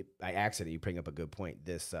by accident, you bring up a good point.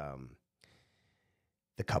 This,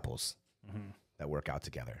 the couples that work out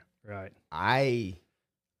together. Right.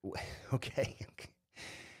 Okay.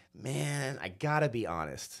 Man, I gotta be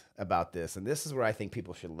honest about this. And this is where I think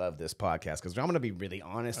people should love this podcast, because I'm going to be really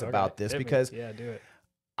honest about this, because do it.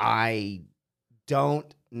 I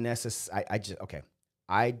don't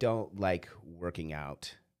I don't like working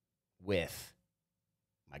out with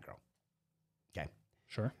my girl. Okay.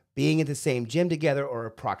 Sure. Being in the same gym together or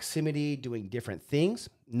a proximity, doing different things,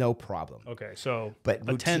 no problem. Okay. So, but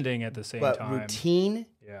attending at the same time. But routine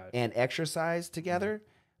and exercise together,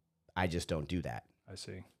 I just don't do that. I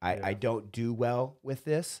see. I don't do well with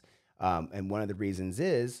this. And one of the reasons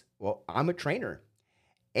is, well, I'm a trainer.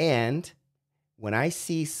 And when I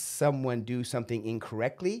see someone do something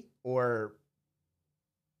incorrectly, or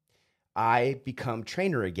I become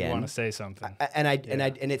trainer again. You want to say something. And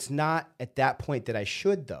it's not at that point that I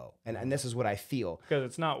should, though. And this is what I feel. Because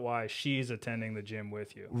it's not why she's attending the gym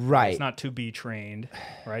with you. Right. It's not to be trained,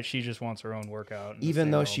 right? She just wants her own workout.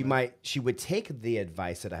 Even though she would take the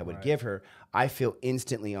advice that I would give her, I feel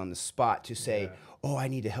instantly on the spot to say, oh, I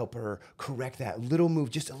need to help her correct that little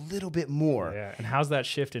move just a little bit more. Yeah. And how's that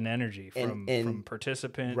shift in energy from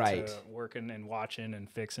participant right. to working and watching and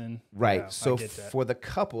fixing? Right. Yeah, so for the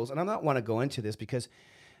couples, and I don't want to go into this because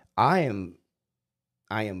I am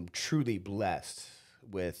truly blessed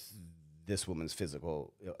with this woman's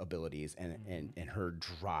physical abilities and her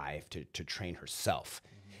drive to train herself.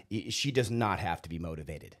 Mm-hmm. She does not have to be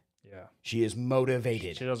motivated. Yeah. She is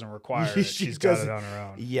motivated. She doesn't require it. She's got it on her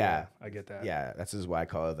own. Yeah. I get that. Yeah. That's why I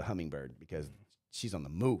call her the hummingbird, because she's on the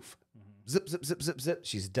move. Zip, zip, zip, zip, zip.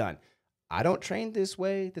 She's done. I don't train this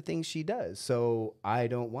way, the things she does. So I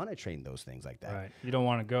don't want to train those things like that. Right. You don't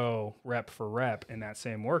want to go rep for rep in that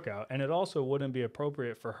same workout. And it also wouldn't be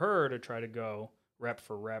appropriate for her to try to go rep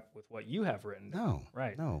for rep with what you have written down. No.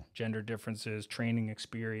 Right. No. Gender differences, training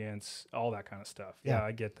experience, all that kind of stuff. Yeah,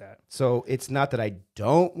 I get that. So it's not that I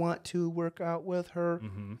don't want to work out with her.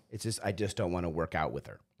 Mm-hmm. It's just I just don't want to work out with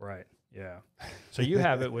her. Right. Yeah. So you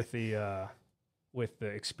have it with the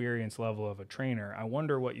experience level of a trainer. I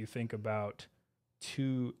wonder what you think about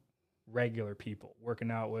two regular people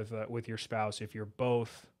working out with your spouse if you're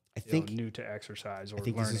both new to exercise or I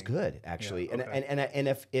think learning. This is good, actually. Yeah, okay. And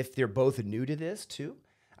if they're both new to this too,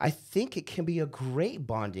 I think it can be a great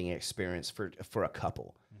bonding experience for a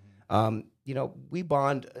couple. Mm-hmm. We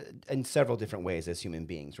bond in several different ways as human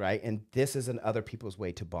beings, right? And this is other people's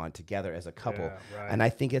way to bond together as a couple. Yeah, right. And I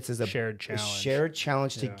think it's a shared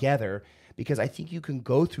challenge together, because I think you can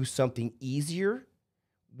go through something easier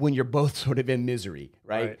when you're both sort of in misery,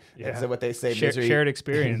 right? Yeah. So what they say, shared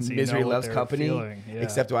experience. Misery loves company.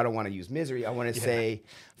 Except I don't want to use misery. I want to say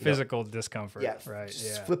physical discomfort. Yeah, right.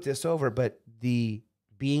 Flip this over, but the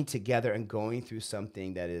being together and going through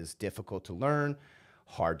something that is difficult to learn,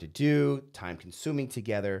 hard to do, time consuming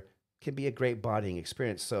together can be a great bonding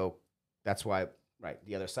experience. So that's why,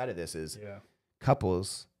 the other side of this is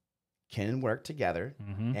couples can work together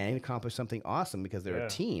and accomplish something awesome because they're a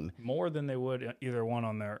team. More than they would either one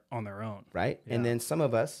on their own. Right. Yeah. And then some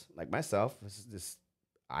of us, like myself,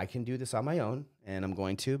 I can do this on my own, and I'm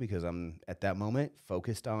going to, because I'm at that moment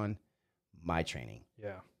focused on my training.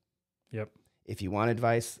 Yeah. Yep. If you want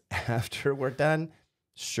advice after we're done,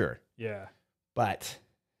 sure. Yeah. But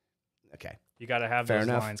okay. You got to have those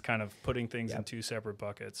lines, kind of putting things in two separate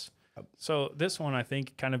buckets. So this one, I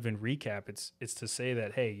think, kind of in recap, it's to say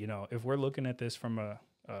that, hey, if we're looking at this from a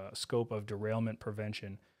scope of derailment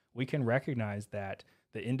prevention, we can recognize that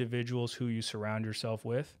the individuals who you surround yourself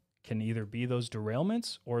with can either be those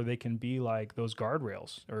derailments, or they can be like those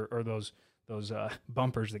guardrails or those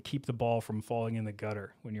bumpers that keep the ball from falling in the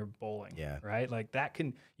gutter when you're bowling. Yeah. Right. Like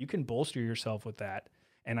you can bolster yourself with that.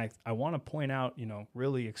 And I want to point out,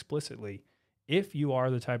 really explicitly, if you are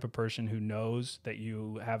the type of person who knows that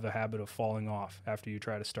you have the habit of falling off after you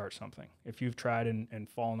try to start something, if you've tried and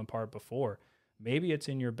fallen apart before, maybe it's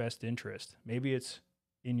in your best interest. Maybe it's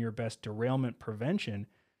in your best derailment prevention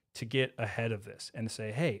to get ahead of this and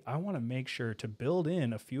say, hey, I want to make sure to build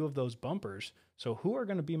in a few of those bumpers. So who are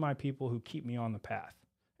going to be my people who keep me on the path?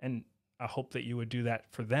 And I hope that you would do that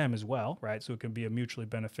for them as well, right? So it can be a mutually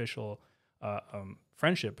beneficial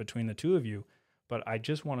friendship between the two of you. But I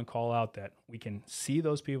just want to call out that we can see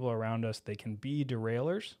those people around us. They can be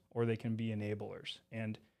derailers or they can be enablers.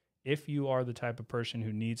 And if you are the type of person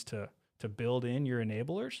who needs to build in your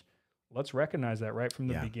enablers, let's recognize that right from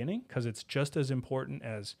the beginning, because it's just as important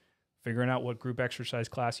as figuring out what group exercise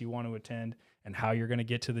class you want to attend and how you're going to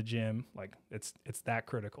get to the gym. Like it's that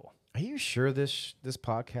critical. Are you sure this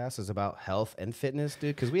podcast is about health and fitness,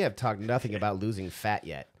 dude? Because we have talked nothing about losing fat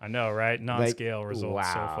yet. I know, right? Non-scale results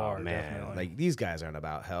so far, man. Definitely. Like these guys aren't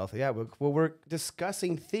about health. Yeah, we're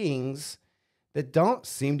discussing things that don't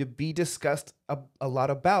seem to be discussed a lot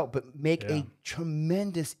about, but make a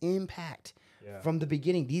tremendous impact from the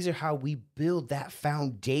beginning. These are how we build that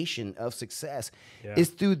foundation of success is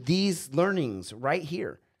through these learnings right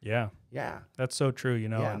here. Yeah. Yeah. That's so true,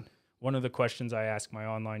 and one of the questions I ask my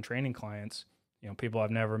online training clients, people I've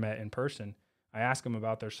never met in person, I ask them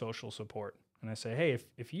about their social support. And I say, hey,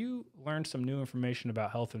 if you learned some new information about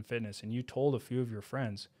health and fitness and you told a few of your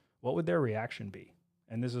friends, what would their reaction be?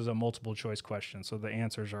 And this is a multiple choice question. So the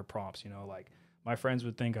answers are prompts, like my friends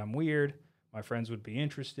would think I'm weird. My friends would be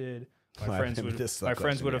interested. My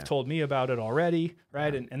friends would have told me about it already.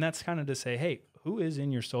 Right. Yeah. And that's kind of to say, hey, who is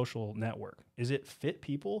in your social network? Is it fit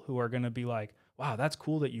people who are going to be like, wow, that's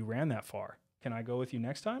cool that you ran that far. Can I go with you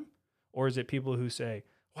next time? Or is it people who say,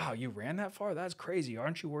 wow, you ran that far? That's crazy.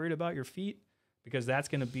 Aren't you worried about your feet? Because that's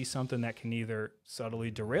going to be something that can either subtly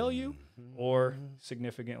derail you or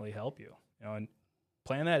significantly help you. You know, and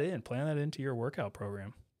plan that into your workout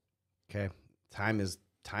program. Okay. Time is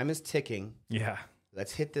ticking. Yeah.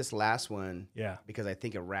 Let's hit this last one. Yeah. Because I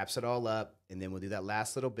think it wraps it all up, and then we'll do that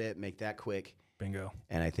last little bit, make that quick. Bingo.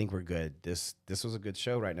 And I think we're good. This was a good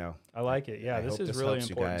show right now. I like it. Yeah, this is really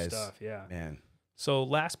important guys. stuff. Yeah. Man. So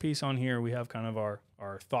last piece on here, we have kind of our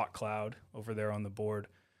thought cloud over there on the board.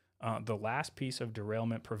 The last piece of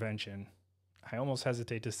derailment prevention, I almost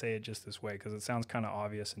hesitate to say it just this way because it sounds kind of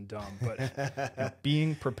obvious and dumb, but you know,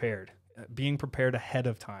 being prepared ahead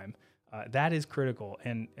of time, that is critical.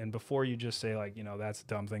 And before you just say like, you know, that's a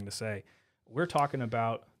dumb thing to say, we're talking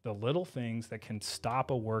about the little things that can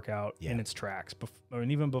stop a workout in its tracks,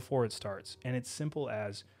 and even before it starts. And it's simple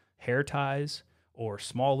as hair ties or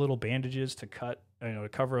small little bandages to to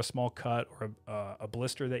cover a small cut or a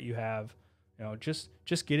blister that you have. You know, just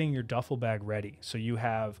getting your duffel bag ready so you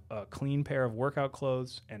have a clean pair of workout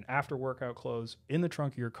clothes and after workout clothes in the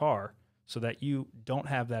trunk of your car so that you don't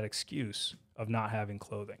have that excuse of not having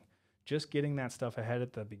clothing. Just getting that stuff ahead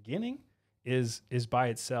at the beginning is by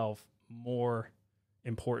itself more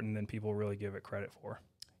important than people really give it credit for.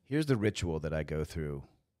 Here's the ritual that I go through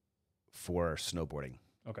for snowboarding.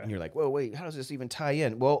 Okay. And you're like, whoa, wait, how does this even tie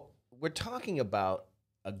in? Well, we're talking about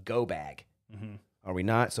a go bag. Mm-hmm. Are we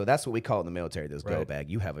not? So that's what we call it in the military, this go bag.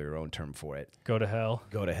 You have your own term for it. Go to hell.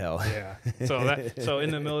 Go to hell. Yeah. So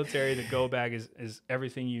in the military, the go bag is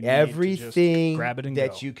everything you need everything to just grab it and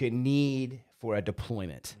that go. you can need for a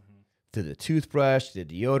deployment. To the toothbrush, the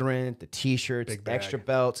deodorant, the T-shirts, extra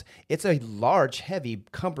belts. It's a large, heavy,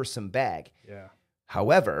 cumbersome bag. Yeah.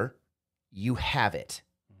 However, you have it.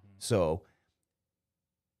 So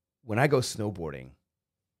when I go snowboarding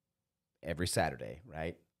every Saturday,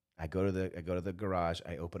 right? I go to the garage.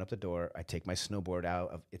 I open up the door. I take my snowboard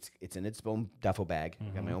out of it's in its own duffel bag.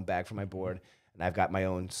 I got my own bag for my board, and I've got my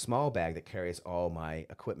own small bag that carries all my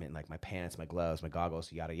equipment, like my pants, my gloves, my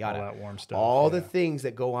goggles, yada yada. All that warm stuff. All the things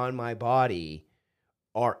that go on my body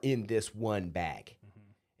are in this one bag,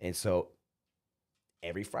 and so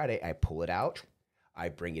every Friday I pull it out. I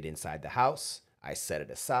bring it inside the house. I set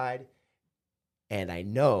it aside, and I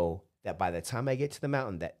know that by the time I get to the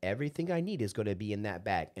mountain, that everything I need is going to be in that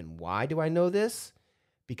bag. And why do I know this?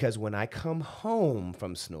 Because when I come home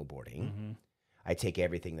from snowboarding, I take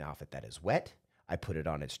everything off it that is wet. I put it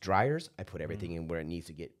on its dryers. I put everything in where it needs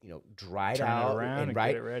to get, dried Turn out it around and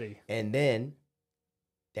get it ready. And then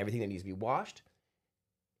everything that needs to be washed.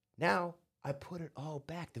 Now I put it all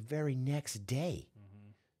back the very next day.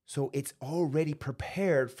 So it's already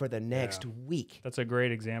prepared for the next week. That's a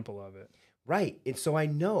great example of it. Right. And so I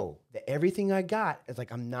know that everything I got is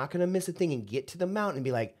like, I'm not going to miss a thing and get to the mountain and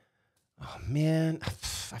be like, oh man,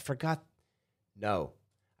 I forgot. No,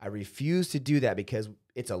 I refuse to do that because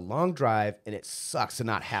it's a long drive and it sucks to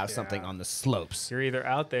not have something on the slopes. You're either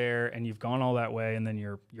out there and you've gone all that way and then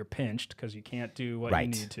you're pinched because you can't do what you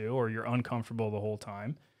need to, or you're uncomfortable the whole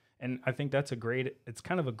time. And I think that's it's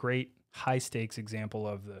kind of a great high stakes example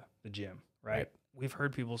of the gym, right? We've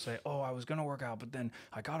heard people say, oh, I was going to work out, but then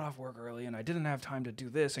I got off work early and I didn't have time to do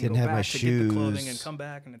this and go back to get the clothing and come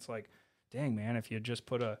back. And it's like, dang, man, if you just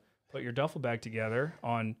put your duffel bag together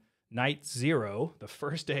on night 0, the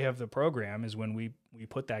first day of the program is when we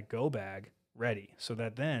put that go bag ready so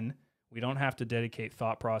that then we don't have to dedicate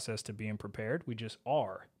thought process to being prepared. We just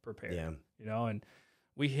are prepared, and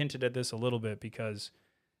we hinted at this a little bit because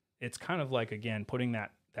it's kind of like, again, putting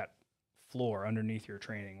that floor underneath your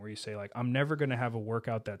training where you say like, I'm never going to have a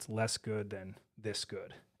workout that's less good than this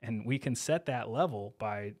good. And we can set that level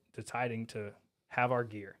by deciding to have our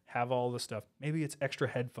gear, have all the stuff. Maybe it's extra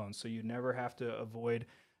headphones. So you never have to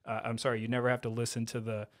you never have to listen to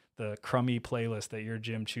the crummy playlist that your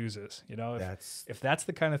gym chooses. If that's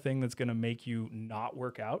the kind of thing that's going to make you not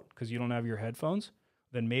work out because you don't have your headphones,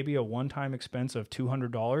 then maybe a one-time expense of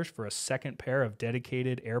 $200 for a second pair of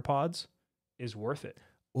dedicated AirPods is worth it.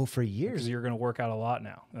 Well, for years, because you're going to work out a lot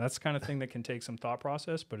now. And that's the kind of thing that can take some thought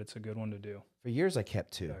process, but it's a good one to do. For years, I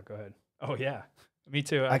kept 2. Yeah, go ahead. Oh yeah, me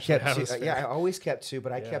too. Actually, I kept 2. I always kept 2,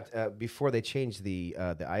 but I kept before they changed the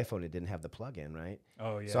iPhone. It didn't have the plug-in, right?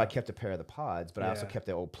 Oh yeah. So I kept a pair of the pods, but I also kept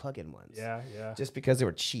the old plug-in ones. Yeah. Just because they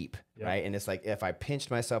were cheap, right? And it's like if I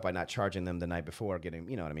pinched myself by not charging them the night before, getting,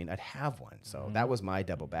 you know what I mean? I'd have one. So that was my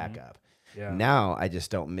double backup. Yeah. Now I just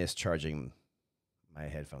don't miss charging my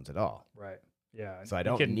headphones at all. Right. Yeah. So I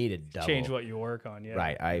don't need a double. Change what you work on. Yeah.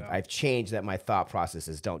 Right. I've changed that. My thought process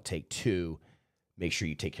is don't take 2. Make sure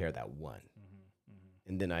you take care of that one.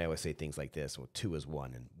 And then I always say things like this: well, 2 is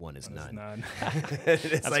 1, and 1 is none.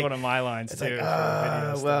 That's like, one of my lines too.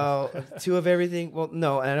 Like, well, 2 of everything. Well,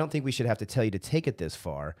 no, and I don't think we should have to tell you to take it this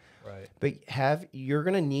far. Right. But you're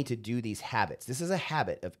going to need to do these habits. This is a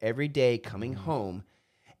habit of every day coming home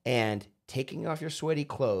and taking off your sweaty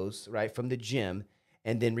clothes, right, from the gym,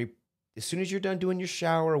 and then as soon as you're done doing your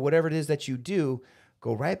shower or whatever it is that you do,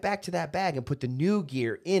 go right back to that bag and put the new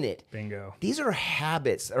gear in it. Bingo. These are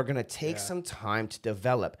habits that are going to take some time to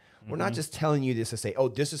develop. We're not just telling you this to say, oh,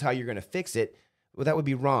 this is how you're going to fix it. Well, that would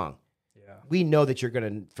be wrong. Yeah. We know that you're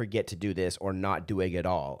going to forget to do this or not doing it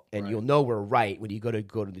all. And you'll know we're right when you go to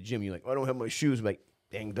the gym. You're like, oh, I don't have my shoes. I'm like,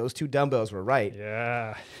 dang, those 2 dumbbells were right.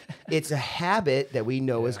 Yeah. It's a habit that we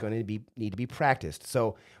know is going to need to be practiced.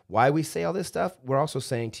 So why we say all this stuff, we're also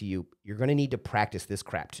saying to you, you're going to need to practice this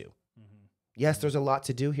crap too. Yes, there's a lot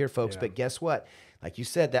to do here, folks, but guess what? Like you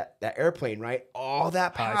said, that airplane, right? All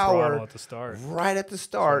that power at the start. Right at the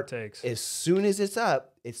start. That's what it takes. As soon as it's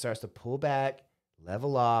up, it starts to pull back,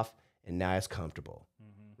 level off, and now it's comfortable,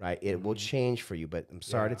 right? It will change for you, but I'm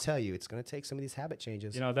sorry to tell you, it's going to take some of these habit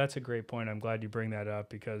changes. You know, that's a great point. I'm glad you bring that up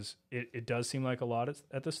because it does seem like a lot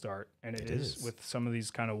at the start, and it is with some of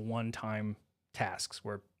these kind of one-time tasks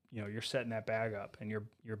where, you know, you're setting that bag up and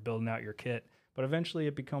you're building out your kit. But eventually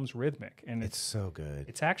it becomes rhythmic. And it's so good.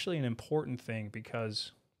 It's actually an important thing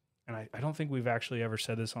because, and I don't think we've actually ever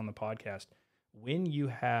said this on the podcast, when you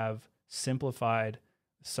have simplified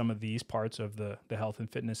some of these parts of the health and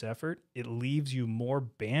fitness effort, it leaves you more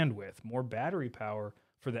bandwidth, more battery power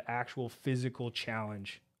for the actual physical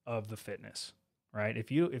challenge of the fitness, right?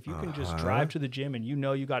 If you can just drive to the gym and you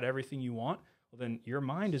know you got everything you want, well, then your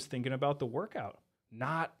mind is thinking about the workout,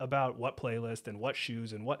 not about what playlist and what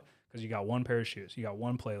shoes and what. Because you got one pair of shoes, you got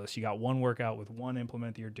one playlist, you got one workout with one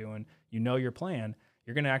implement that you're doing, you know your plan,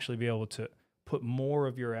 you're going to actually be able to put more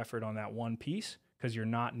of your effort on that one piece because you're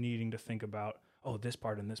not needing to think about, oh, this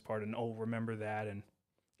part, and oh, remember that. And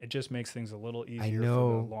it just makes things a little easier for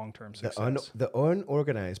the long-term success. The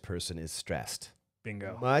unorganized person is stressed.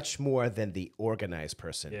 Bingo. Much more than the organized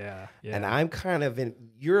person. Yeah. And I'm kind of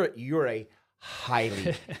you're a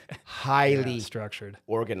highly structured,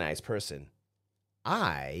 organized person.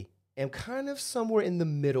 I am kind of somewhere in the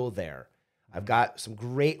middle there. I've got some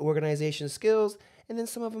great organization skills, and then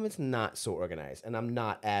some of them it's not so organized, and I'm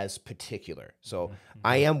not as particular. So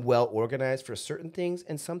I am well organized for certain things,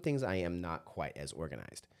 and some things I am not quite as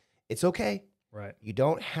organized. It's okay. Right. You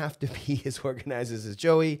don't have to be as organized as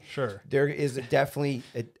Joey. Sure. There is definitely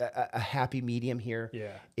a happy medium here.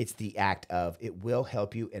 Yeah. It's the act of, it will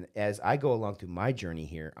help you. And as I go along through my journey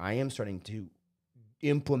here, I am starting to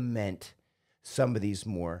implement some of these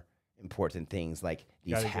more important things like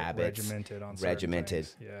these habits. Regimented.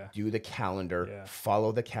 Yeah. Do the calendar. Yeah.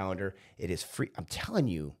 Follow the calendar. It is free. I'm telling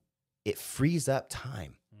you, it frees up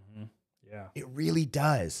time. Yeah. It really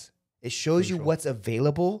does. It shows you what's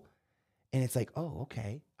available. And it's like, oh,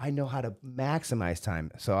 okay, I know how to maximize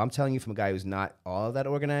time. So I'm telling you from a guy who's not all that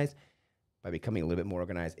organized, by becoming a little bit more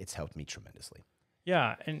organized, it's helped me tremendously.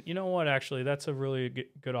 Yeah, and you know what, actually, that's a really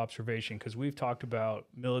good observation because we've talked about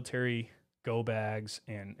military go bags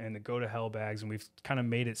and the go to hell bags, and we've kind of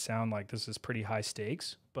made it sound like this is pretty high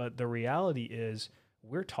stakes. But the reality is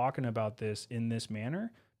we're talking about this in this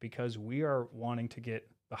manner because we are wanting to get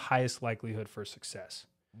the highest likelihood for success.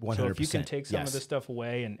 100%. So if you can take some of this stuff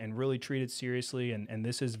away and really treat it seriously and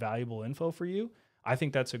this is valuable info for you, I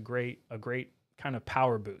think that's a great kind of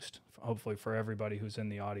power boost, hopefully for everybody who's in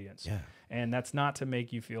the audience. Yeah. And that's not to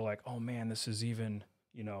make you feel like, oh man, this is even,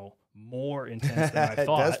 more intense than I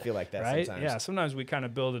thought. It does feel like that right? sometimes. Yeah, sometimes we kind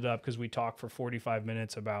of build it up because we talk for 45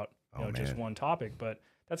 minutes about just one topic, but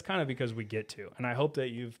that's kind of because we get to. And I hope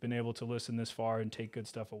that you've been able to listen this far and take good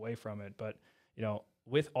stuff away from it. But,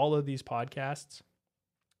 with all of these podcasts,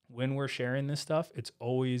 when we're sharing this stuff, it's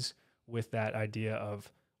always with that idea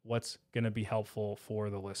of what's going to be helpful for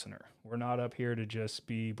the listener. We're not up here to just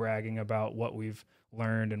be bragging about what we've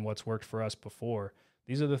learned and what's worked for us before.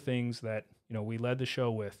 These are the things that, we led the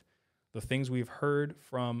show with, the things we've heard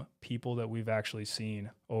from people that we've actually seen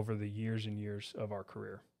over the years and years of our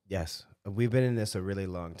career. Yes. We've been in this a really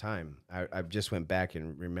long time. I just went back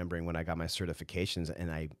and remembering when I got my certifications,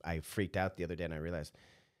 and I freaked out the other day and I realized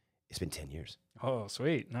it's been 10 years. Oh,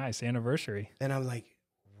 sweet. Nice anniversary. And I'm like,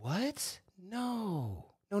 what? No,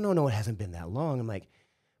 it hasn't been that long. I'm like,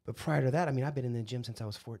 but prior to that, I've been in the gym since I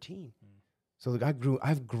was 14. So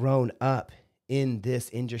I've grown up in this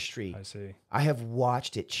industry. I see. I have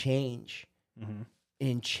watched it change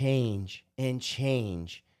and change and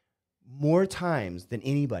change more times than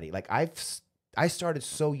anybody. Like I started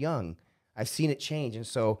so young. I've seen it change. And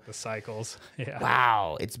so The cycles. Yeah.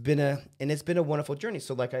 wow, it's been a wonderful journey.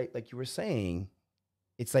 So like you were saying,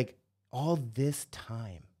 it's like all this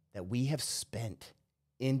time that we have spent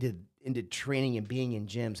into training and being in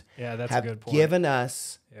gyms Yeah, that's a have good point. given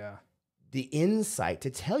us Yeah. the insight to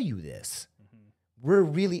tell you this. Mm-hmm. We're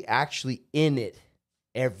really actually in it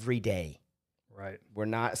every day. Right. We're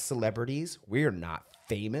not celebrities. We're not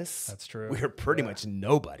famous. That's true. We're pretty much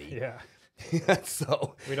nobody. Yeah.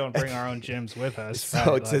 So We don't bring our own gyms with us.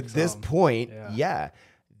 So right? to Like, this point, yeah.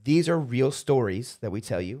 these are real stories that we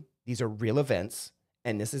tell you. These are real events.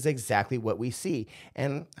 And this is exactly what we see.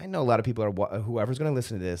 And I know a lot of people whoever's going to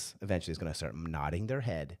listen to this eventually is going to start nodding their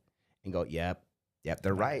head and go, yep,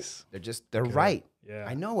 they're Nice. right. They're Good. right. Yeah.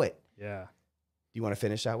 I know it. Yeah. Do you want to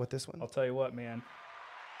finish out with this one? I'll tell you what, man.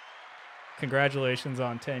 Congratulations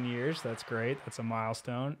on 10 years. That's great. That's a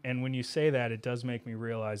milestone. And when you say that, it does make me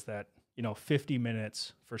realize that, 50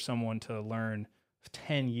 minutes for someone to learn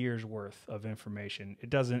 10 years worth of information,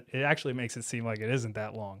 it actually makes it seem like it isn't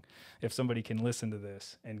that long if somebody can listen to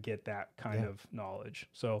this and get that kind of knowledge.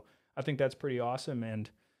 So I think that's pretty awesome.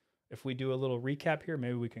 And if we do a little recap here,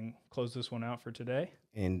 maybe we can close this one out for today.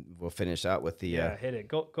 And we'll finish out with the hit it.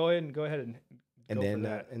 Go ahead and go then for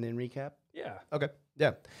that. and then recap. Yeah. Okay.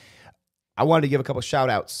 Yeah. I wanted to give a couple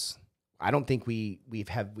shout outs. I don't think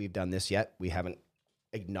we've done this yet. We haven't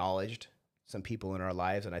acknowledged some people in our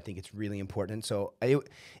lives, and I think it's really important. So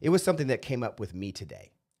it was something that came up with me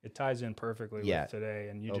today. It ties in perfectly with today.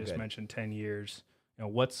 And you just mentioned 10 years.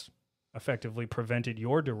 What's effectively prevented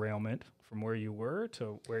your derailment from where you were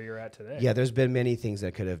to where you're at today? Yeah, there's been many things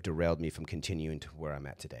that could have derailed me from continuing to where I'm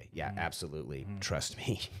at today. Yeah, absolutely. Trust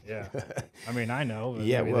me. Yeah. I mean, I know.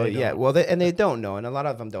 But Well, and they don't know, and a lot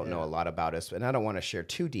of them don't know a lot about us. And I don't want to share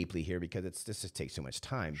too deeply here because this just takes too much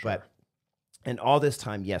time. Sure. But and all this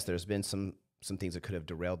time, yes, there's been some things that could have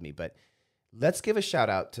derailed me. But let's give a shout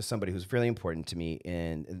out to somebody who's really important to me,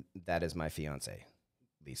 and that is my fiance,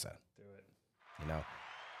 Lisa. Do it.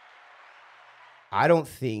 I don't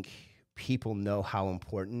think people know how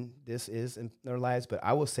important this is in their lives, but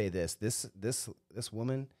I will say this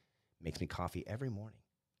woman makes me coffee every morning.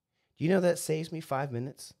 Do you know that saves me 5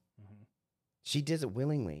 minutes? Mm-hmm. She does it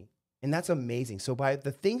willingly, and that's amazing. So by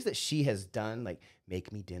the things that she has done, like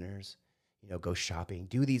make me dinners, go shopping,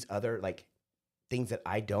 do these other things that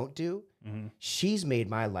I don't do, she's made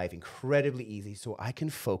my life incredibly easy so I can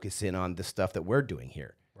focus in on the stuff that we're doing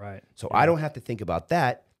here. Right. So I don't have to think about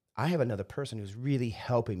that. I have another person who's really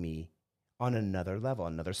helping me on another level,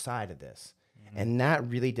 another side of this. And that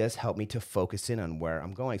really does help me to focus in on where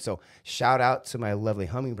I'm going. So shout out to my lovely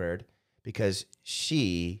hummingbird because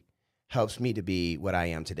she helps me to be what I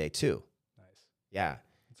am today too. Nice. Yeah.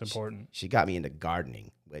 It's important. She got me into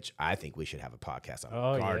gardening, which I think we should have a podcast on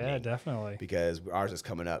gardening. Oh, yeah, definitely. Because ours is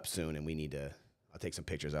coming up soon and we need to, I'll take some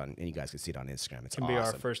pictures on, and you guys can see it on Instagram. It's It can be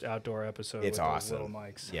our first outdoor episode it's with awesome. those little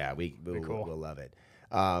mics. Yeah, cool. we'll love it.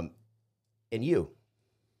 And you,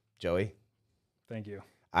 Joey. Thank you.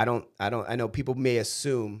 I know people may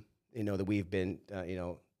assume, that we've been,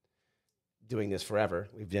 doing this forever.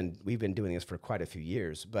 We've been doing this for quite a few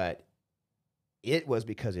years, but it was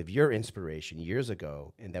because of your inspiration years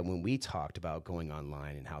ago. And then when we talked about going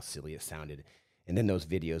online and how silly it sounded, and then those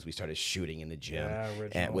videos we started shooting in the gym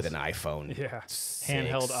with an iPhone,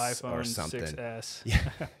 handheld iPhone or something. 6S. Yeah.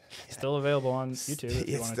 Still available on YouTube if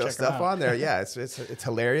you want to check it out. It's still stuff on there. Yeah, it's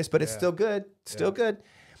hilarious, but it's still good. Still good.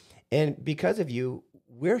 And because of you,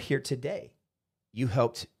 we're here today. You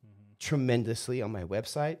helped tremendously on my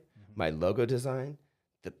website, my logo design,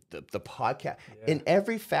 the podcast, in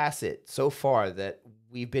every facet so far that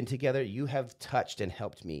we've been together. You have touched and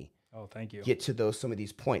helped me. Oh, thank you. Get to some of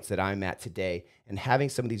these points that I'm at today, and having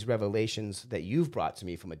some of these revelations that you've brought to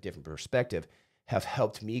me from a different perspective have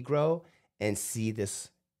helped me grow and see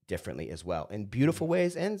this differently as well, in beautiful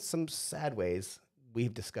ways and some sad ways.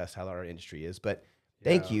 We've discussed how our industry is, but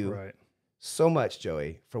thank you so much,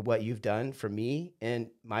 Joey, for what you've done for me and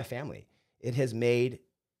my family. It has made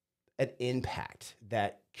an impact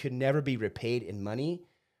that could never be repaid in money,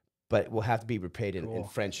 but will have to be repaid in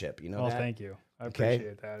friendship. Well, thank you. I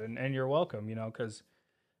appreciate that. And you're welcome, because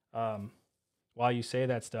while you say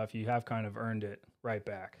that stuff, you have kind of earned it right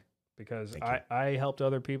back, because I helped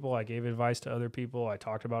other people. I gave advice to other people. I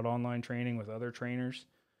talked about online training with other trainers.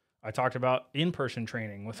 I talked about in-person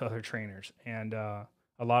training with other trainers. And a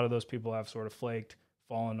lot of those people have sort of flaked,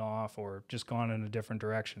 fallen off, or just gone in a different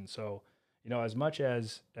direction. So, as much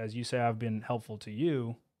as you say I've been helpful to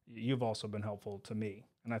you, you've also been helpful to me.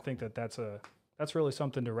 And I think that's really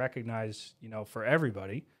something to recognize, for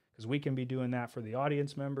everybody, because we can be doing that for the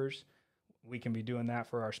audience members. we can be doing that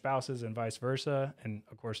for our spouses and vice versa. And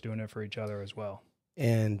of course, doing it for each other as well.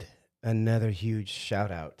 And another huge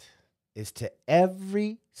shout out is to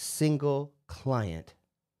every single client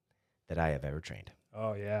that I have ever trained.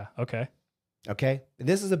 Oh, yeah. Okay. Okay.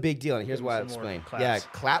 This is a big deal. And here's why I'll explain. Yeah.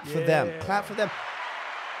 Clap for them. Clap for them.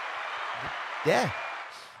 Yeah.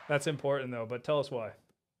 That's important, though. But tell us why.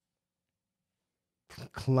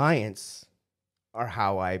 Clients are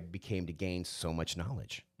how I became to gain so much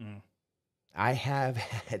knowledge. Mm. I have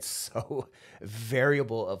had so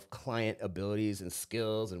variable of client abilities and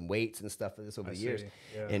skills and weights and stuff like this over the years,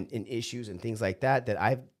 and issues and things like that,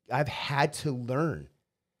 that I've had to learn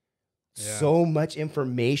so much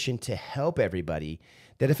information to help everybody,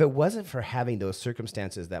 that if it wasn't for having those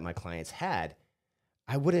circumstances that my clients had,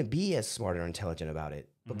 I wouldn't be as smart or intelligent about it.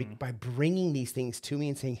 But by bringing these things to me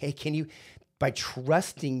and saying, hey, can you, by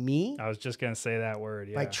trusting me. I was just going to say that word.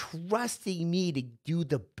 Yeah. By trusting me to do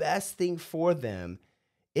the best thing for them,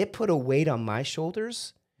 it put a weight on my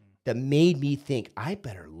shoulders that made me think, I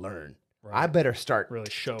better learn. Right. I better start.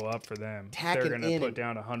 Really show up for them. They're going to put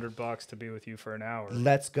down $100 to be with you for an hour.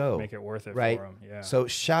 Let's go. Make it worth it right? for them. Yeah. So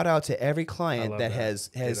shout out to every client that has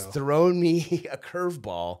thrown me a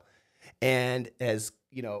curveball and has,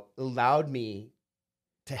 allowed me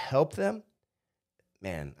to help them.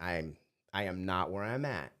 Man, I am not where I'm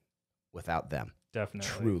at without them. Definitely.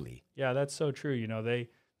 Truly. Yeah, that's so true.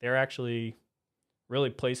 They're actually really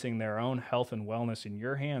placing their own health and wellness in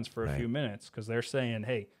your hands for a few minutes, because they're saying,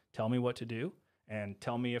 hey, tell me what to do and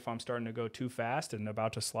tell me if I'm starting to go too fast and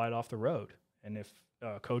about to slide off the road. And if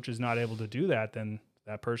a coach is not able to do that, then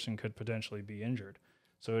that person could potentially be injured.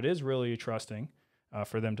 So it is really trusting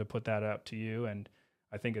for them to put that up to you. And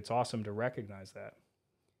I think it's awesome to recognize that.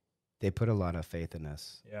 They put a lot of faith in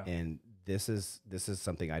us. Yeah. And this is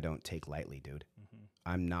something I don't take lightly, dude.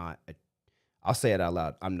 I'll say it out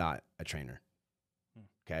loud. I'm not a trainer.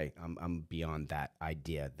 Okay. I'm beyond that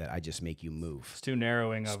idea that I just make you move. It's too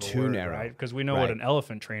narrowing of a word, right? Because we know what an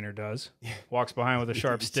elephant trainer does. Walks behind with a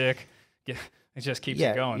sharp stick. It just keeps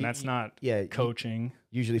it going. That's not coaching.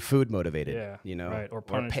 Usually food motivated, right. Or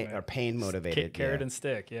punishment. Or pain motivated. Carrot and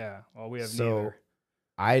stick, Well, we have neither.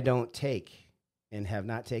 I don't take and have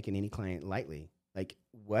not taken any client lightly. Like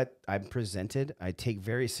what I'm presented, I take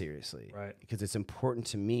very seriously. Right. Because it's important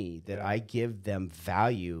to me that I give them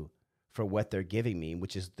value for what they're giving me,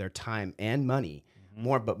 which is their time and money.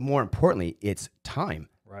 But more importantly, it's time.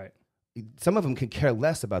 Right. Some of them could care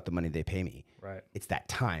less about the money they pay me. Right. It's that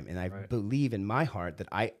time. And I believe in my heart that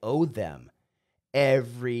I owe them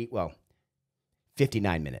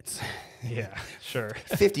 59 minutes. Yeah, sure.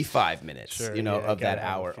 55 minutes, sure, of that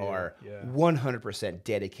hour are 100%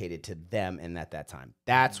 dedicated to them and at that time.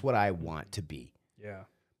 That's what I want to be. Yeah.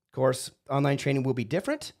 Of course, online training will be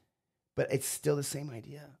different, but it's still the same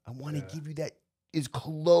idea. I want to give you that as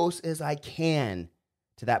close as I can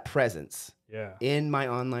to that presence in my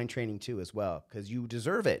online training too as well, because you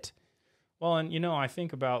deserve it. Well, and, I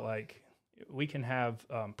think about we can have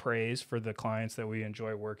praise for the clients that we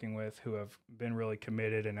enjoy working with who have been really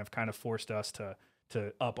committed and have kind of forced us to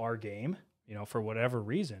up our game, for whatever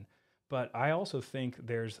reason. But I also think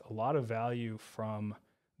there's a lot of value from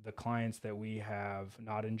the clients that we have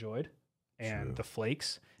not enjoyed and the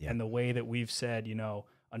flakes and the way that we've said,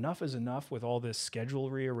 enough is enough with all this schedule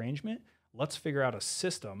rearrangement. Let's figure out a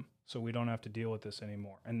system so we don't have to deal with this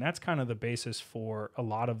anymore. And that's kind of the basis for a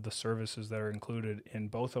lot of the services that are included in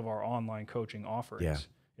both of our online coaching offerings.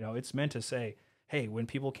 Yeah. It's meant to say, hey, when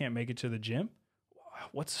people can't make it to the gym,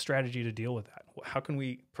 what's the strategy to deal with that? How can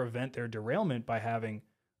we prevent their derailment by having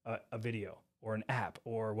a video or an app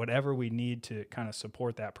or whatever we need to kind of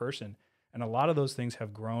support that person? And a lot of those things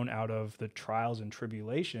have grown out of the trials and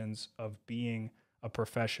tribulations of being a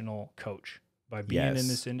professional coach. By being in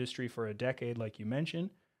this industry for a decade, like you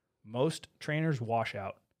mentioned, most trainers wash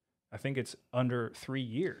out. I think it's under 3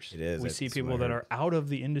 years. It is. We see people that are out of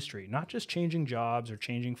the industry, not just changing jobs or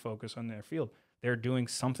changing focus on their field. They're doing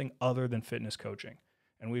something other than fitness coaching.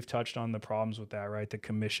 And we've touched on the problems with that, right? The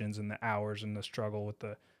commissions and the hours and the struggle with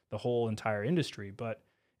the whole entire industry. But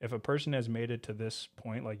if a person has made it to this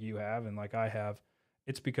point like you have and like I have,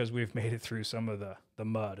 it's because we've made it through some of the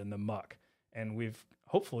mud and the muck. And we've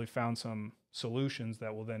hopefully found some solutions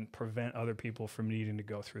that will then prevent other people from needing to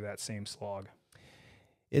go through that same slog.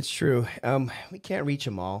 It's true. We can't reach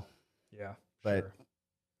them all. Yeah, but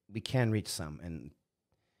we can reach some. And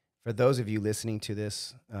for those of you listening to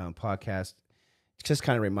this podcast, it's just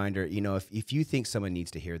kind of a reminder, if you think someone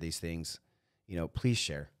needs to hear these things, please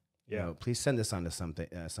share. Yeah. Please send this on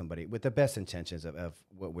to somebody with the best intentions of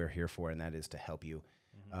what we're here for, and that is to help you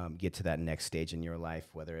get to that next stage in your life,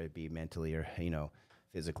 whether it be mentally or,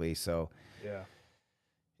 physically. So Yeah.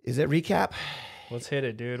 is it recap? Let's hit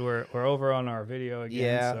it, dude. We're over on our video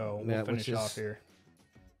again, so we'll finish which off here.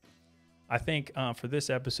 I think for this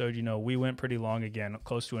episode, you know, we went pretty long again,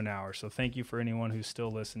 close to an hour. So thank you for anyone who's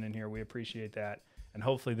still listening here. We appreciate that. And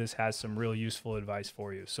hopefully this has some real useful advice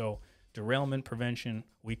for you. So derailment prevention,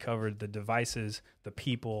 we covered the devices, the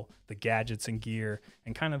people, the gadgets and gear,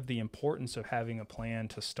 and kind of the importance of having a plan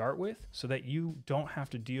to start with so that you don't have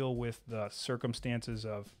to deal with the circumstances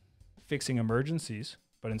of fixing emergencies,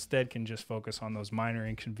 but instead can just focus on those minor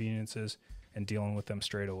inconveniences and dealing with them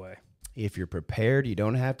straight away. If you're prepared, you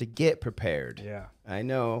don't have to get prepared. Yeah. I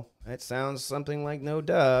know that sounds something like no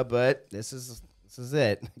duh, but this is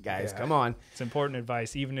it, guys. Come on. It's important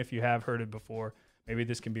advice, even if you have heard it before. Maybe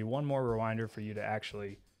this can be one more reminder for you to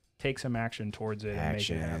actually take some action towards it and make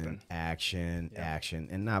it happen. Action,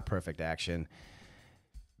 and not perfect action.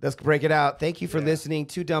 Let's break it out. Thank you for listening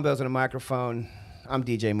to Dumbbells and a Microphone. I'm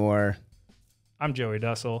DJ Moore. I'm Joey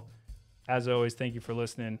Dussel. As always, thank you for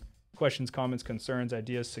listening. Questions, comments, concerns,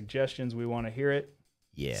 ideas, suggestions, we want to hear it.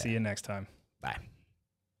 Yeah. See you next time. Bye.